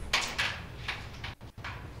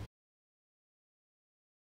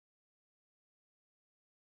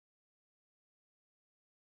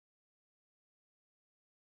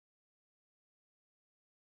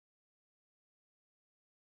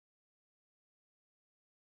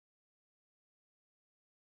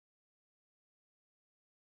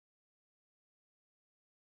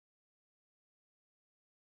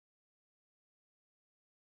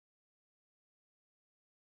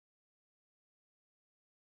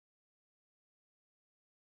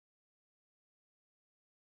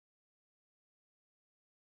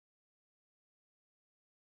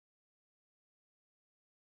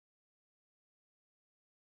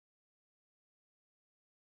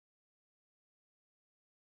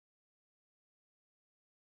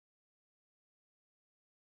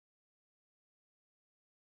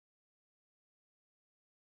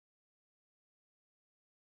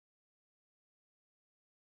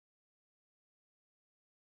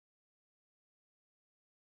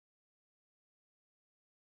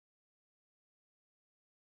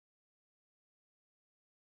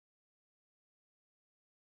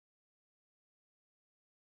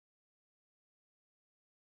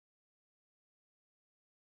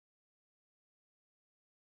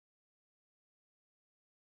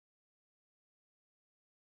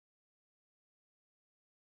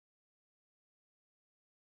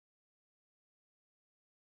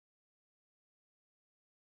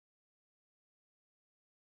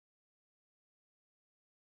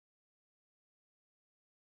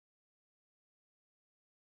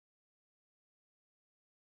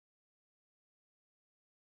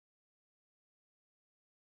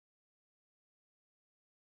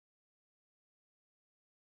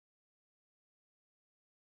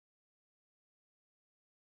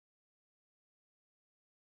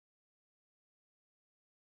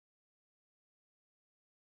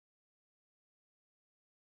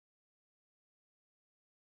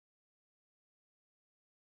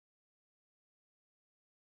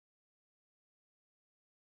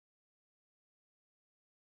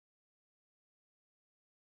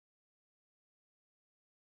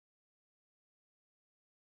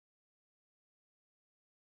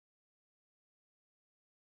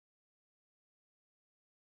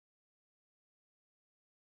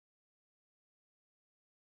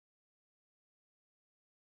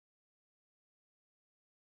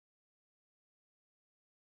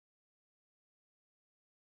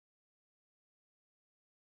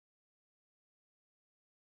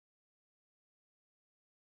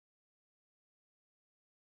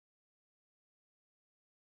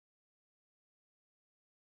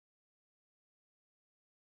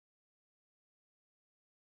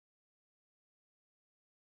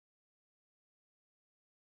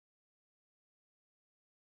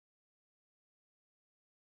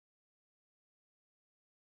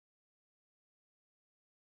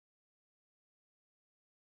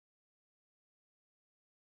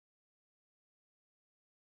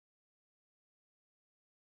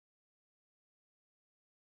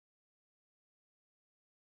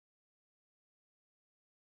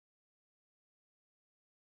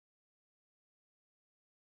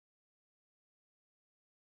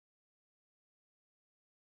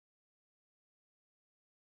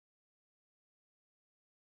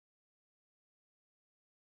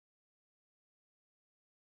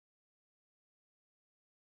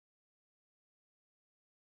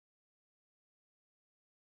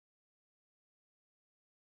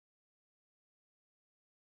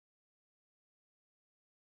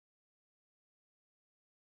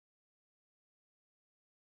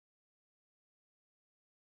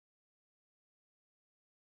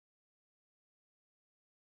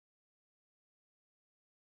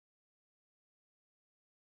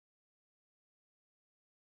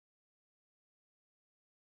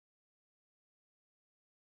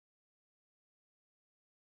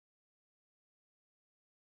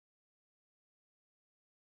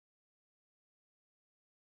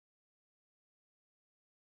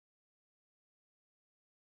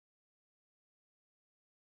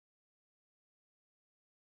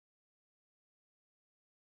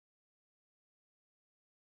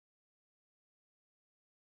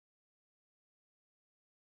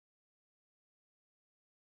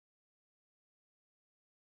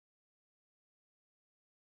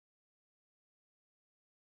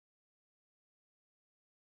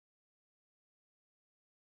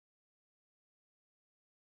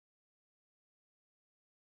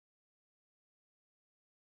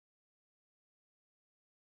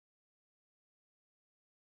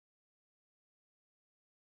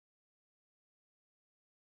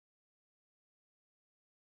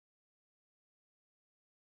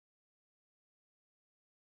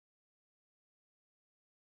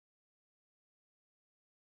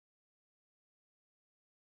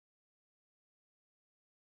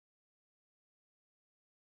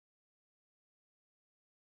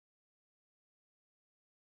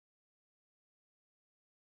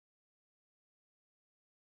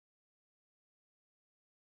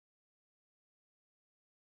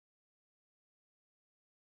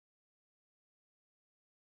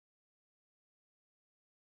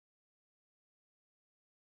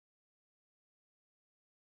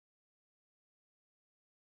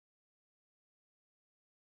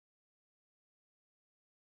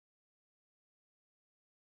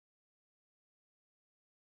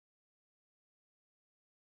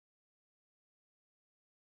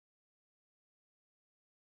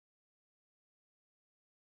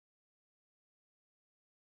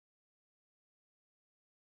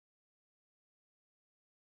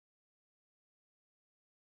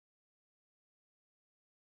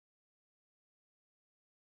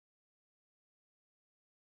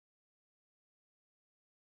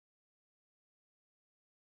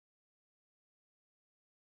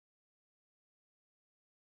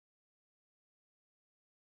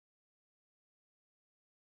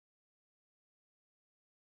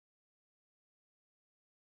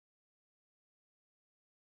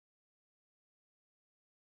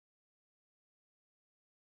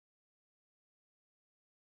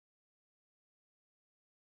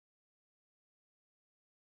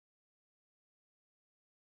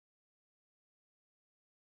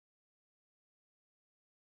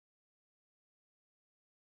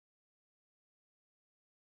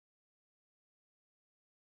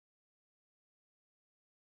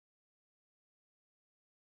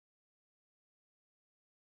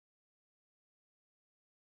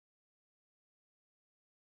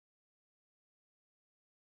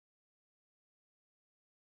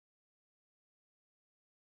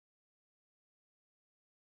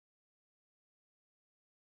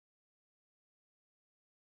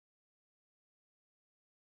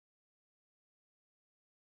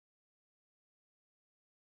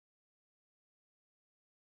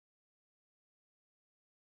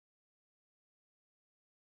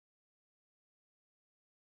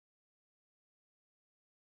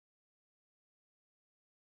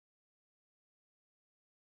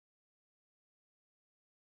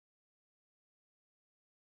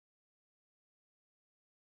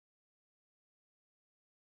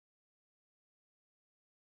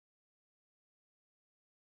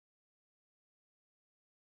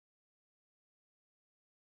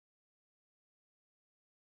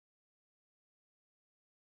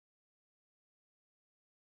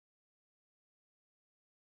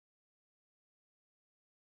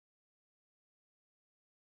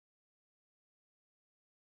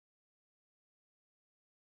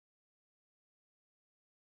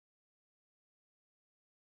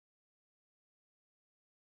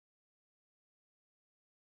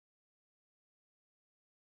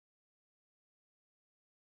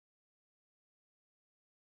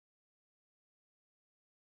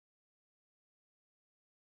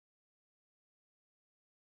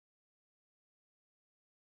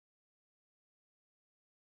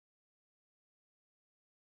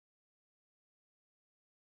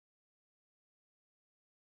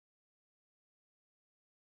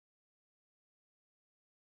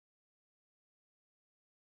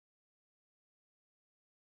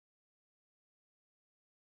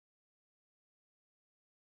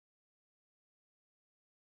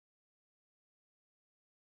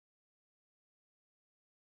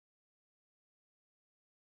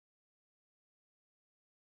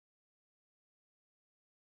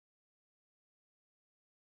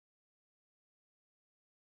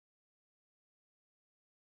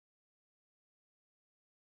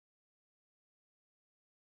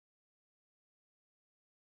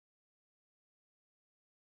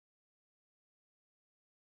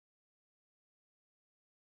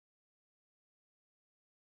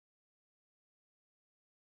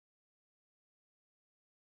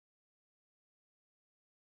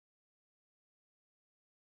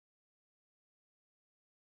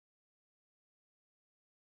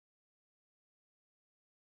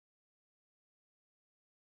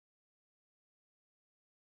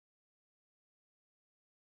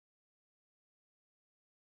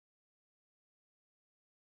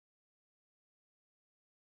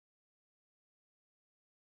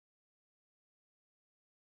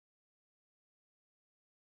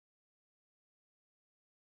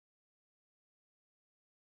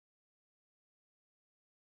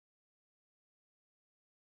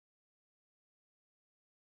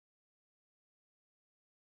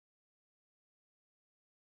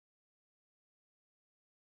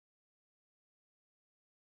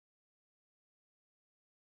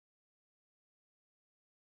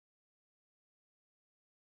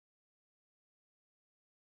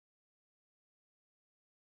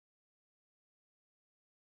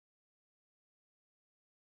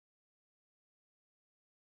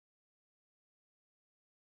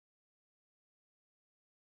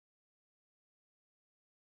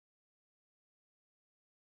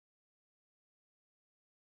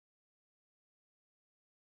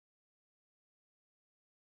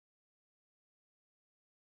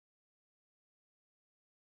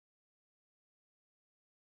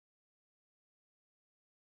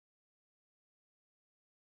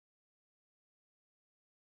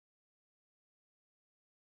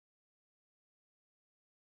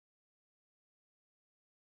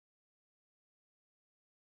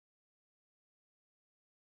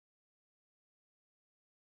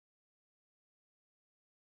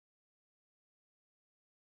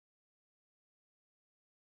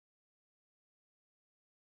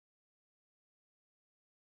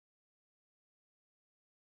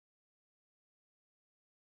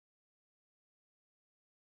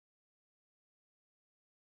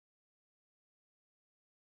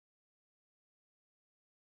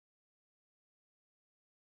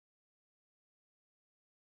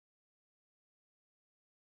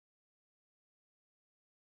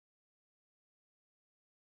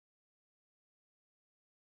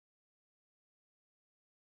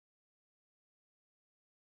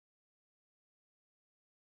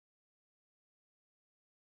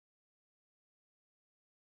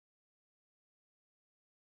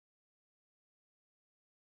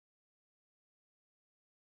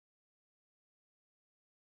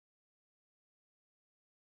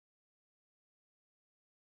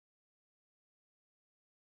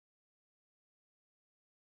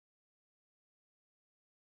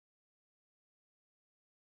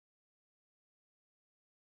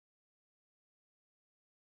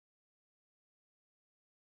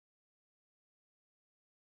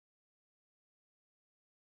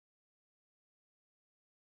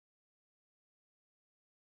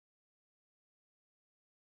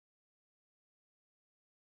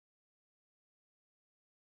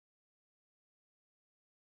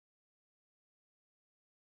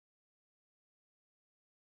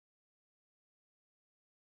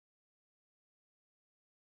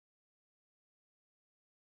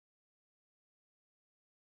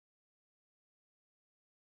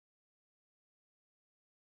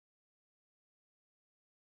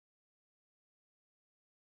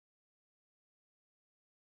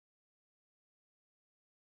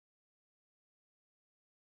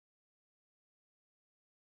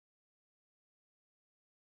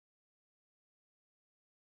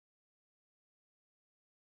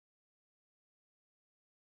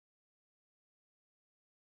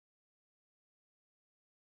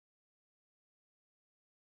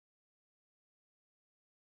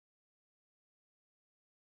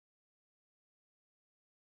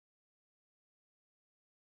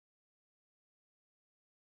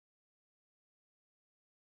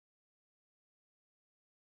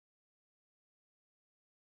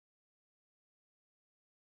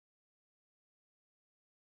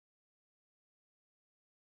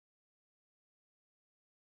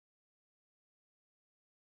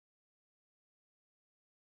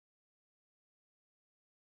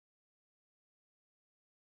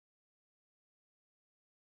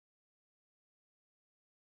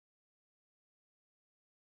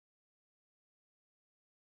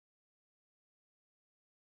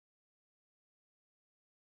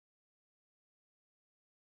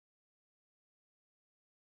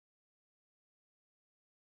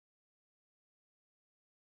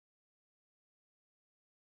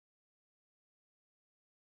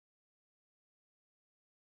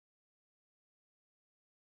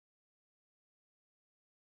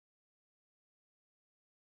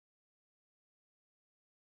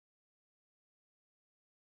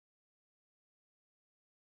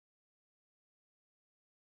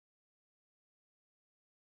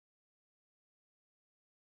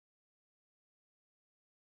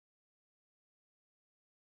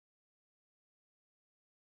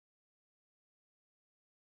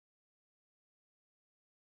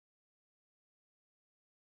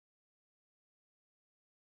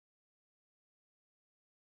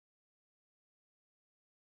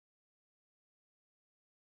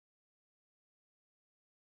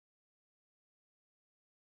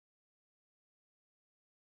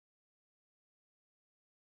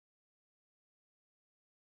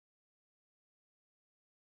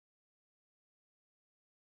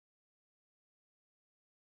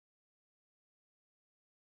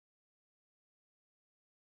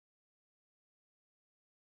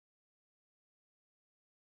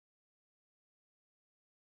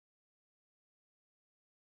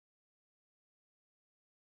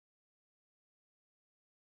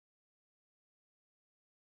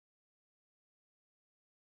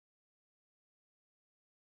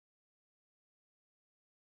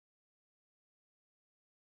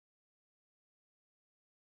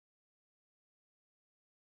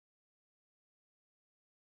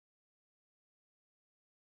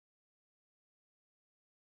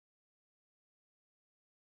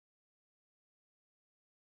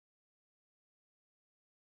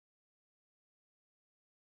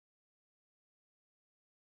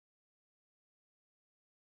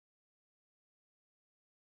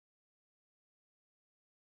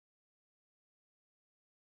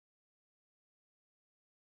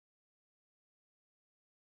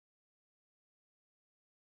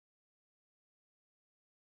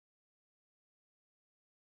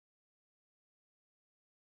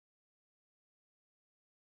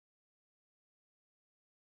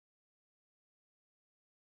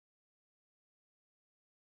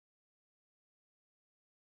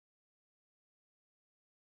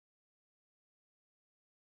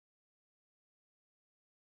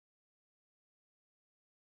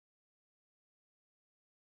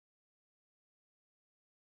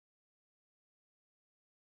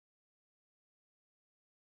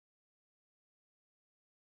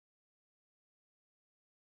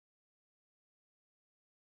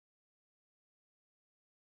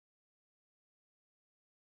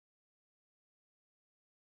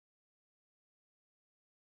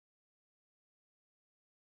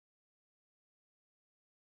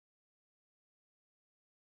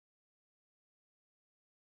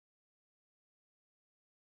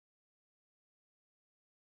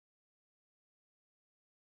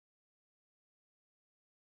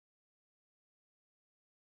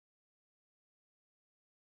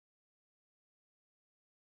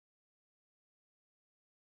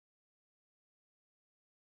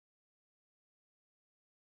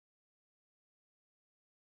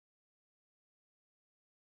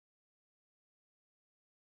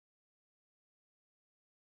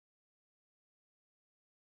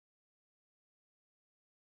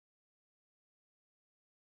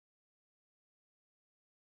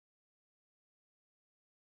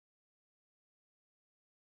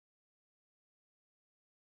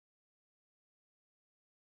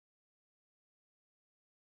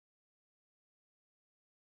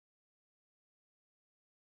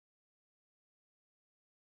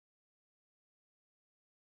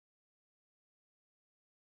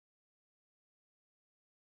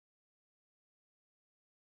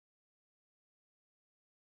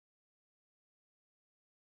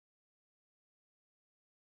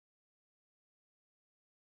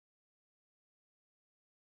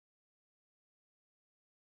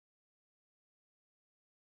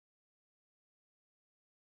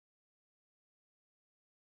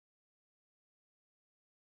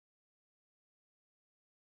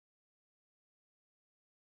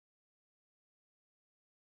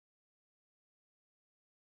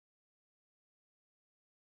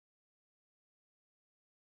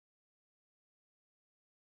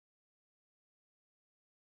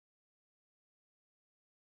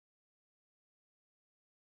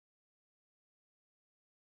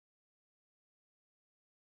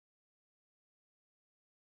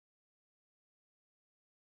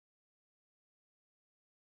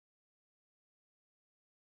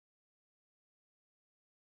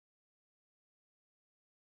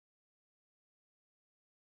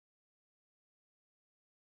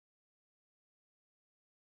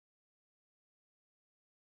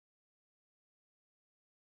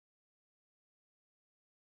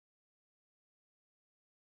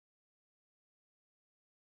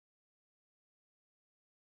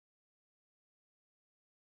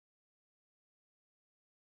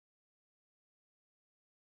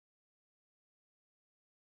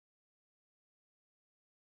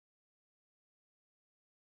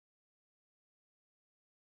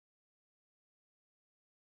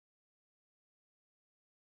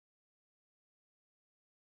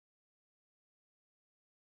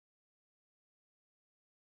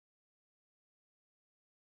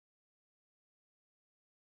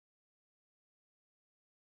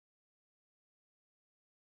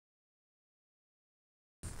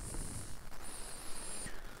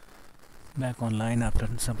 Back online after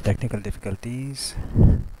some technical difficulties.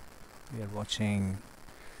 We are watching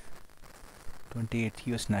 28th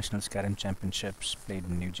US National Carrom Championships played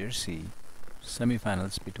in New Jersey.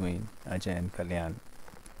 Semi-finals between Ajay and Kalyan.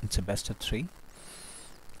 It's a best of 3.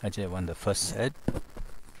 Ajay won the first set.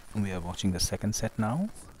 We are watching the second set now,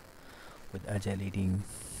 with Ajay leading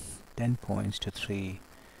 10 points to 3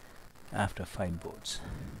 after 5 boards.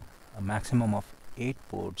 A maximum of 8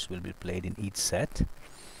 boards will be played in each set.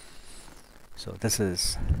 So this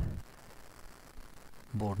is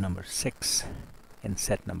board number 6 in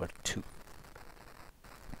set number 2.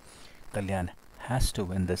 Kalyan has to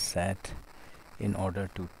win this set in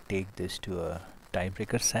order to take this to a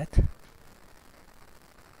tiebreaker set.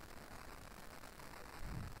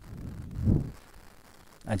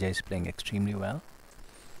 Ajay is playing extremely well,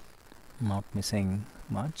 not missing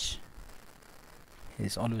much.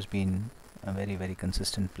 He's always been a very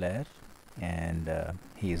consistent player, and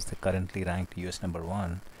he is the currently ranked US number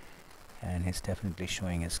 1, and he's definitely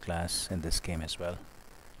showing his class in this game as well.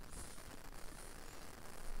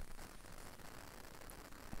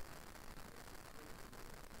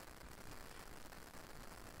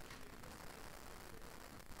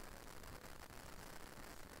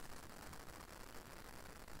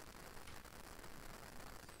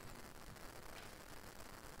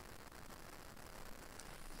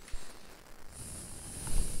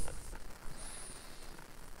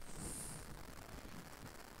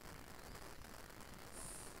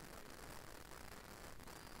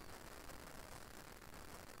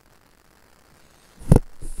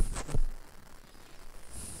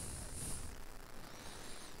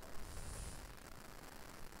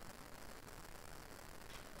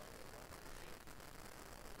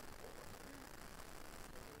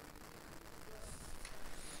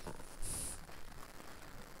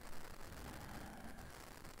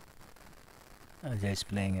 Ajay is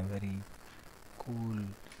playing a very cool,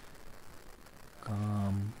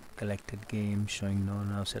 calm, collected game, showing no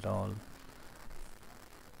nerves at all.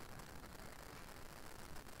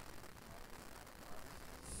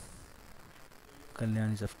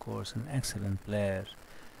 Kalyan is of course an excellent player,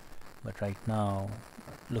 but right now,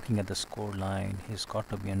 looking at the score line, he's got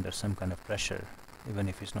to be under some kind of pressure, even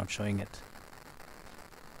if he's not showing it.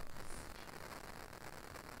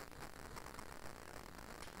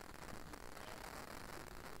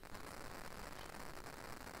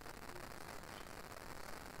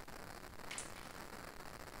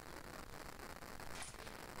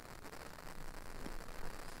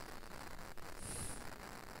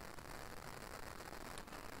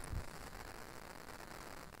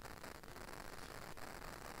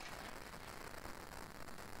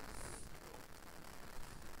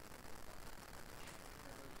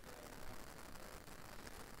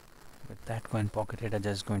 With that coin pocketed, Ajay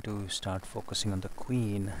is going to start focusing on the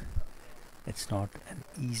queen. It's not an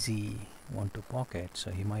easy one to pocket,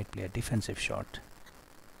 so he might play a defensive shot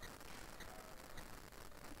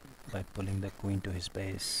by pulling the queen to his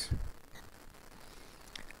base.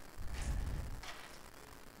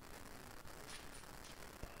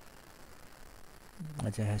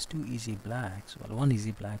 Ajay has 2 easy blacks, well, 1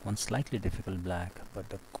 easy black, 1 slightly difficult black, but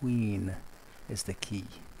the queen is the key.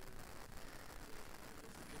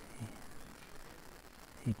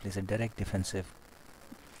 He plays a direct defensive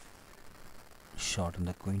shot on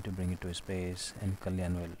the queen to bring it to his base, and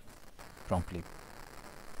Kalyan will promptly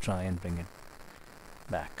try and bring it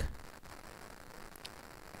back.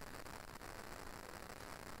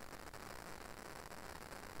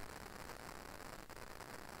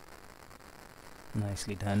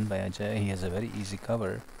 Nicely done by Ajay. He has a very easy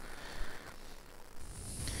cover.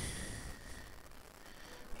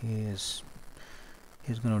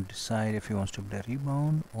 He's going to decide if he wants to play a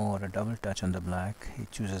rebound or a double touch on the black. He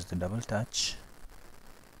chooses the double touch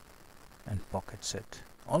and pockets it,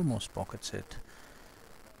 almost pockets it.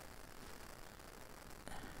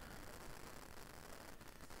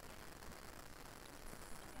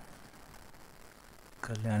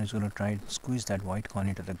 Kalyan is going to try and squeeze that white coin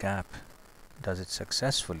into the gap. Does it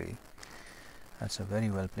successfully. That's a very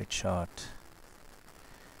well played shot.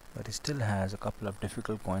 But he still has a couple of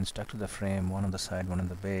difficult coins stuck to the frame, one on the side, one on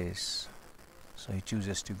the base. So he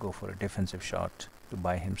chooses to go for a defensive shot to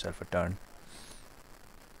buy himself a turn.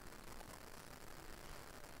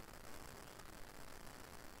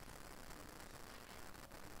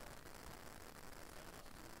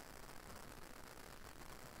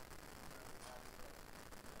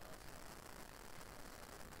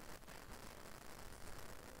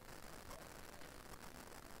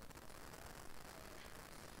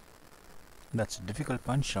 That's a difficult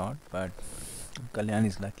punch shot, but Kalyan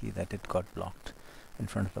is lucky that it got blocked in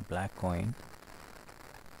front of the black coin.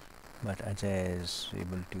 but Ajay is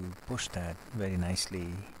able to push that very nicely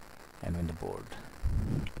and win the board.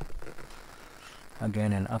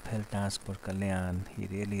 Again, an uphill task for Kalyan. He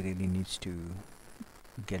really needs to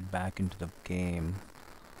get back into the game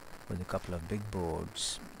with a couple of big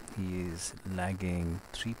boards. He is lagging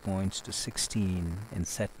 3 points to 16 in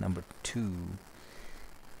set number 2,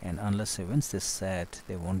 and unless he wins this set,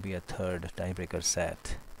 there won't be a third tiebreaker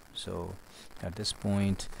set. So at this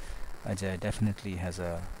point, Ajay definitely has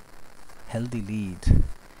a healthy lead,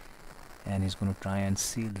 and he's going to try and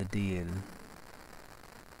seal the deal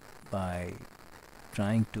by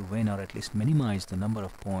trying to win or at least minimize the number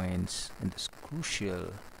of points in this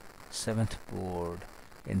crucial 7th board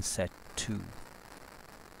in set 2.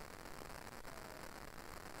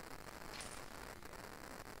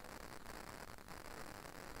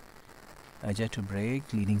 Ajay to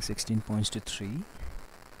break, leading 16 points to 3.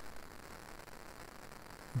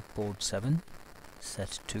 Board 7,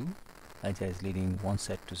 set 2. Ajay is leading 1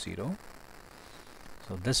 set to 0.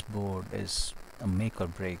 So this board is a make or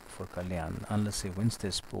break for Kalyan. Unless he wins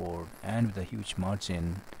this board and with a huge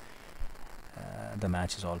margin, the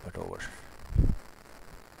match is all but over.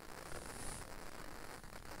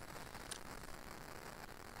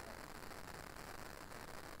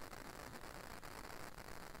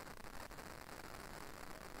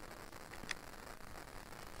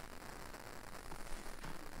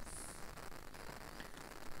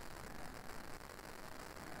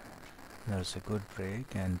 There's a good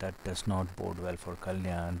break, and that does not bode well for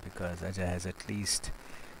Kalyan, because Ajay has at least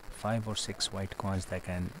 5 or 6 white coins that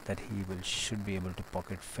he should be able to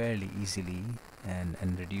pocket fairly easily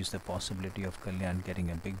and reduce the possibility of Kalyan getting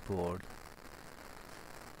a big board.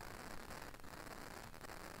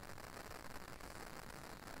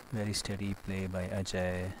 Very steady play by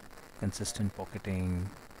Ajay, consistent pocketing,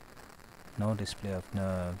 no display of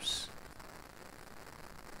nerves,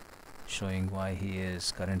 showing why he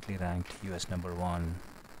is currently ranked US number 1.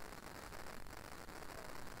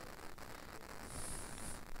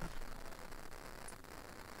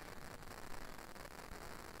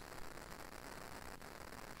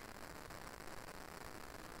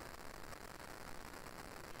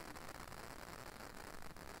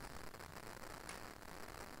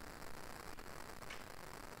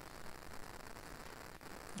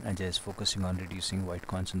 Ajay is focusing on reducing white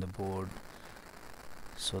coins on the board,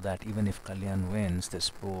 so that even if Kalyan wins this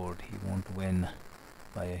board, he won't win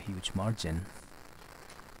by a huge margin.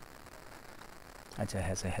 Ajay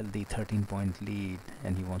has a healthy 13-point lead,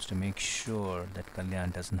 and he wants to make sure that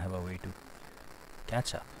Kalyan doesn't have a way to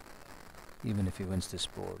catch up, even if he wins this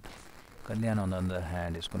board. Kalyan, on the other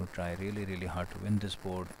hand, is going to try really hard to win this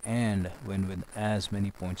board and win with as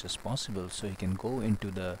many points as possible, so he can go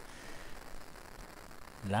into the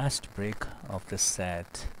last break of the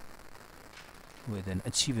set with an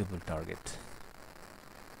achievable target.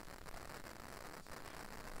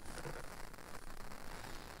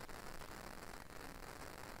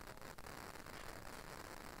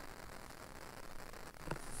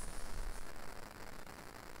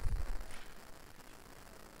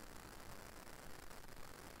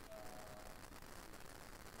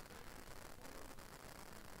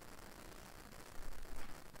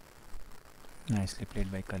 Nicely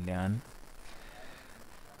played by Kalyan.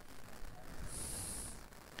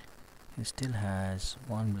 He still has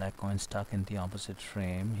 1 black coin stuck in the opposite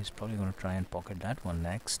frame. He's probably going to try and pocket that one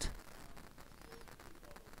next.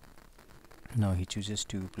 No, he chooses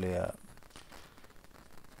to play a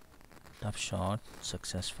tough shot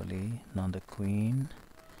successfully. Now the queen,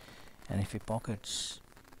 and if he pockets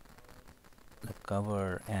the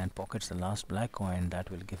cover and pockets the last black coin, that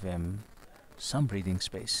will give him some breathing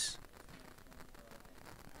space.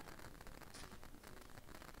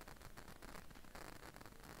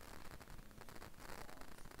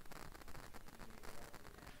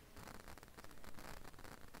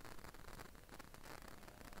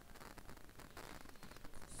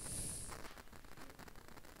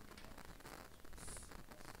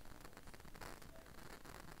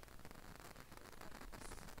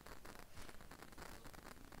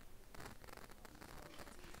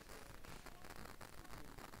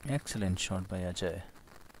 Excellent shot by Ajay.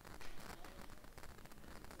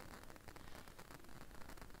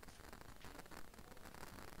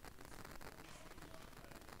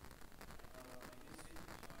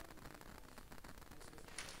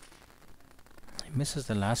 He misses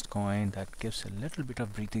the last coin. That gives a little bit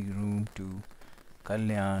of breathing room to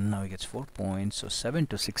Kalyan. Now he gets 4 points, so 7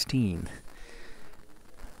 to 16.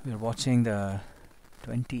 We're watching the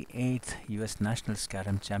 28th US Nationals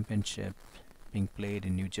Carrom Championship being played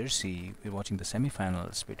in New Jersey. We're watching the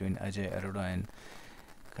semi-finals between Ajay Arora and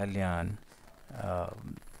Kalyan.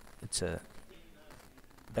 it's a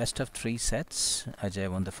best of 3 sets. Ajay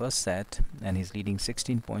won the first set and he's leading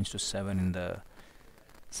 16 points to 7 in the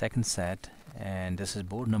second set, and this is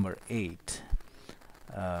board number 8.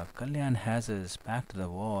 Kalyan has his back to the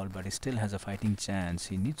wall, but he still has a fighting chance.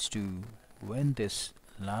 He needs to win this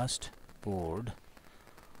last board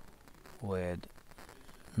with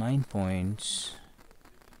 9 points.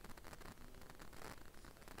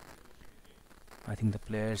 I think the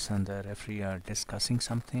players and the referee are discussing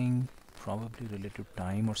something, probably related to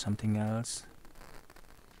time or something else.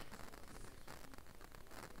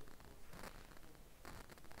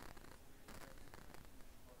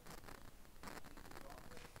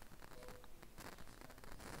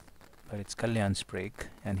 But it's Kalyan's break,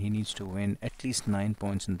 and he needs to win at least 9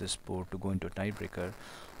 points in this board to go into a tiebreaker,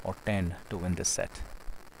 or 10 to win this set.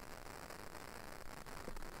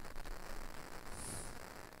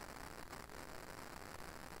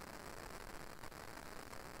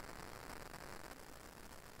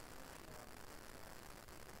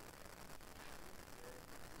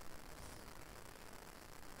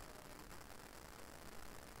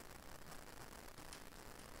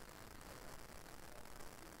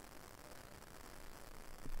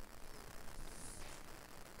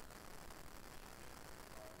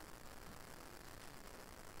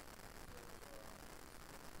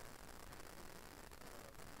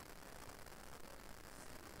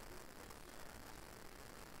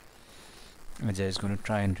 Ajay is going to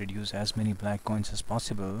try and reduce as many black coins as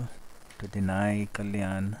possible to deny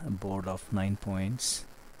Kalyan a board of 9 points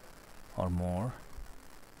or more.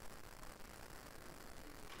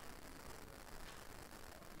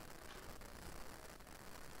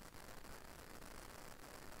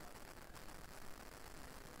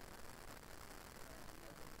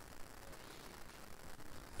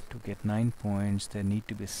 To get 9 points, there need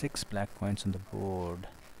to be 6 black coins on the board.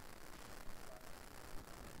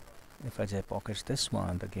 If Ajay pockets this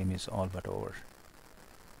one, the game is all but over.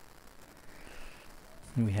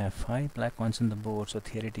 We have 5 black coins on the board, so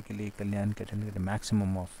theoretically Kalyan can get a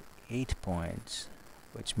maximum of 8 points,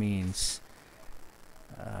 which means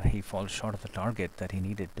he falls short of the target that he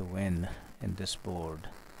needed to win in this board.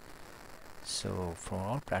 So for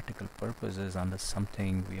all practical purposes, unless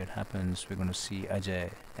something weird happens, we're going to see Ajay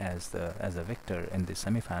as the victor in the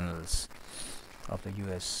semi-finals of the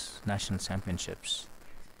US National Championships.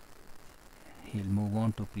 He'll move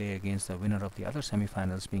on to play against the winner of the other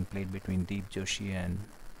semi-finals being played between Deep Joshi and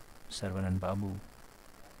Saravanan Babu.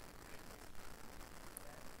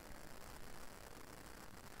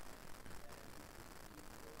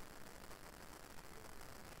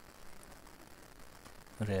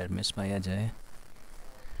 Rare miss by Ajay.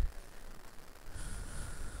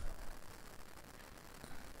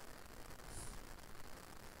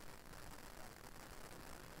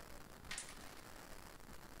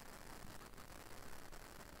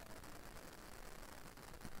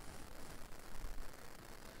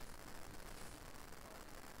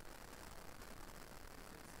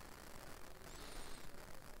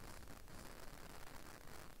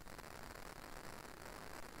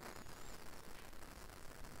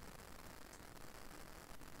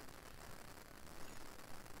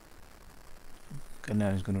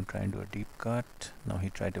 Kalyan is going to try and do a deep cut. Now he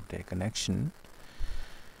tried to play a connection.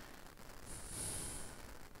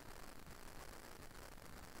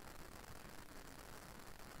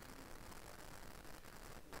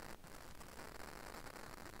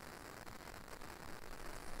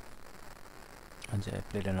 Ajay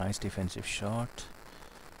played a nice defensive shot.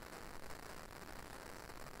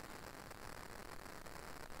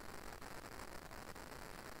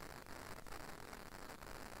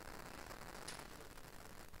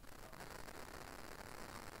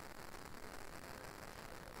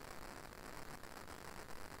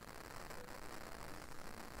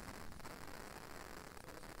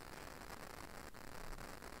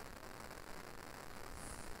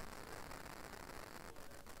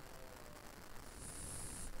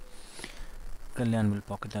 Kalyan will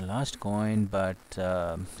pocket the last coin, but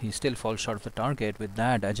he still falls short of the target. With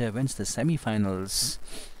that, Ajay wins the semi-finals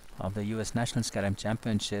of the US National Carrom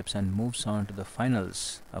Championships and moves on to the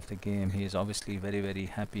finals of the game. He is obviously very, very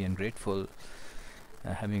happy and grateful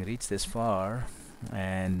having reached this far,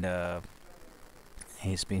 and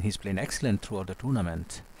he's playing excellent throughout the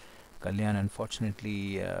tournament. Kalyan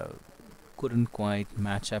unfortunately couldn't quite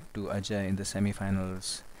match up to Ajay in the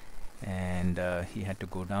semi-finals, and he had to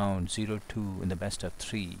go down 0-2 in the best of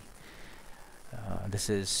 3. This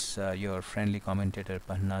is your friendly commentator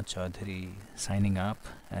Panna Chaudhary signing up,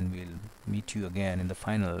 and we'll meet you again in the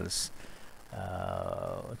finals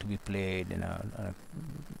to be played in an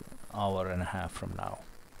hour and a half from now.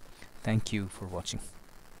 Thank you for watching.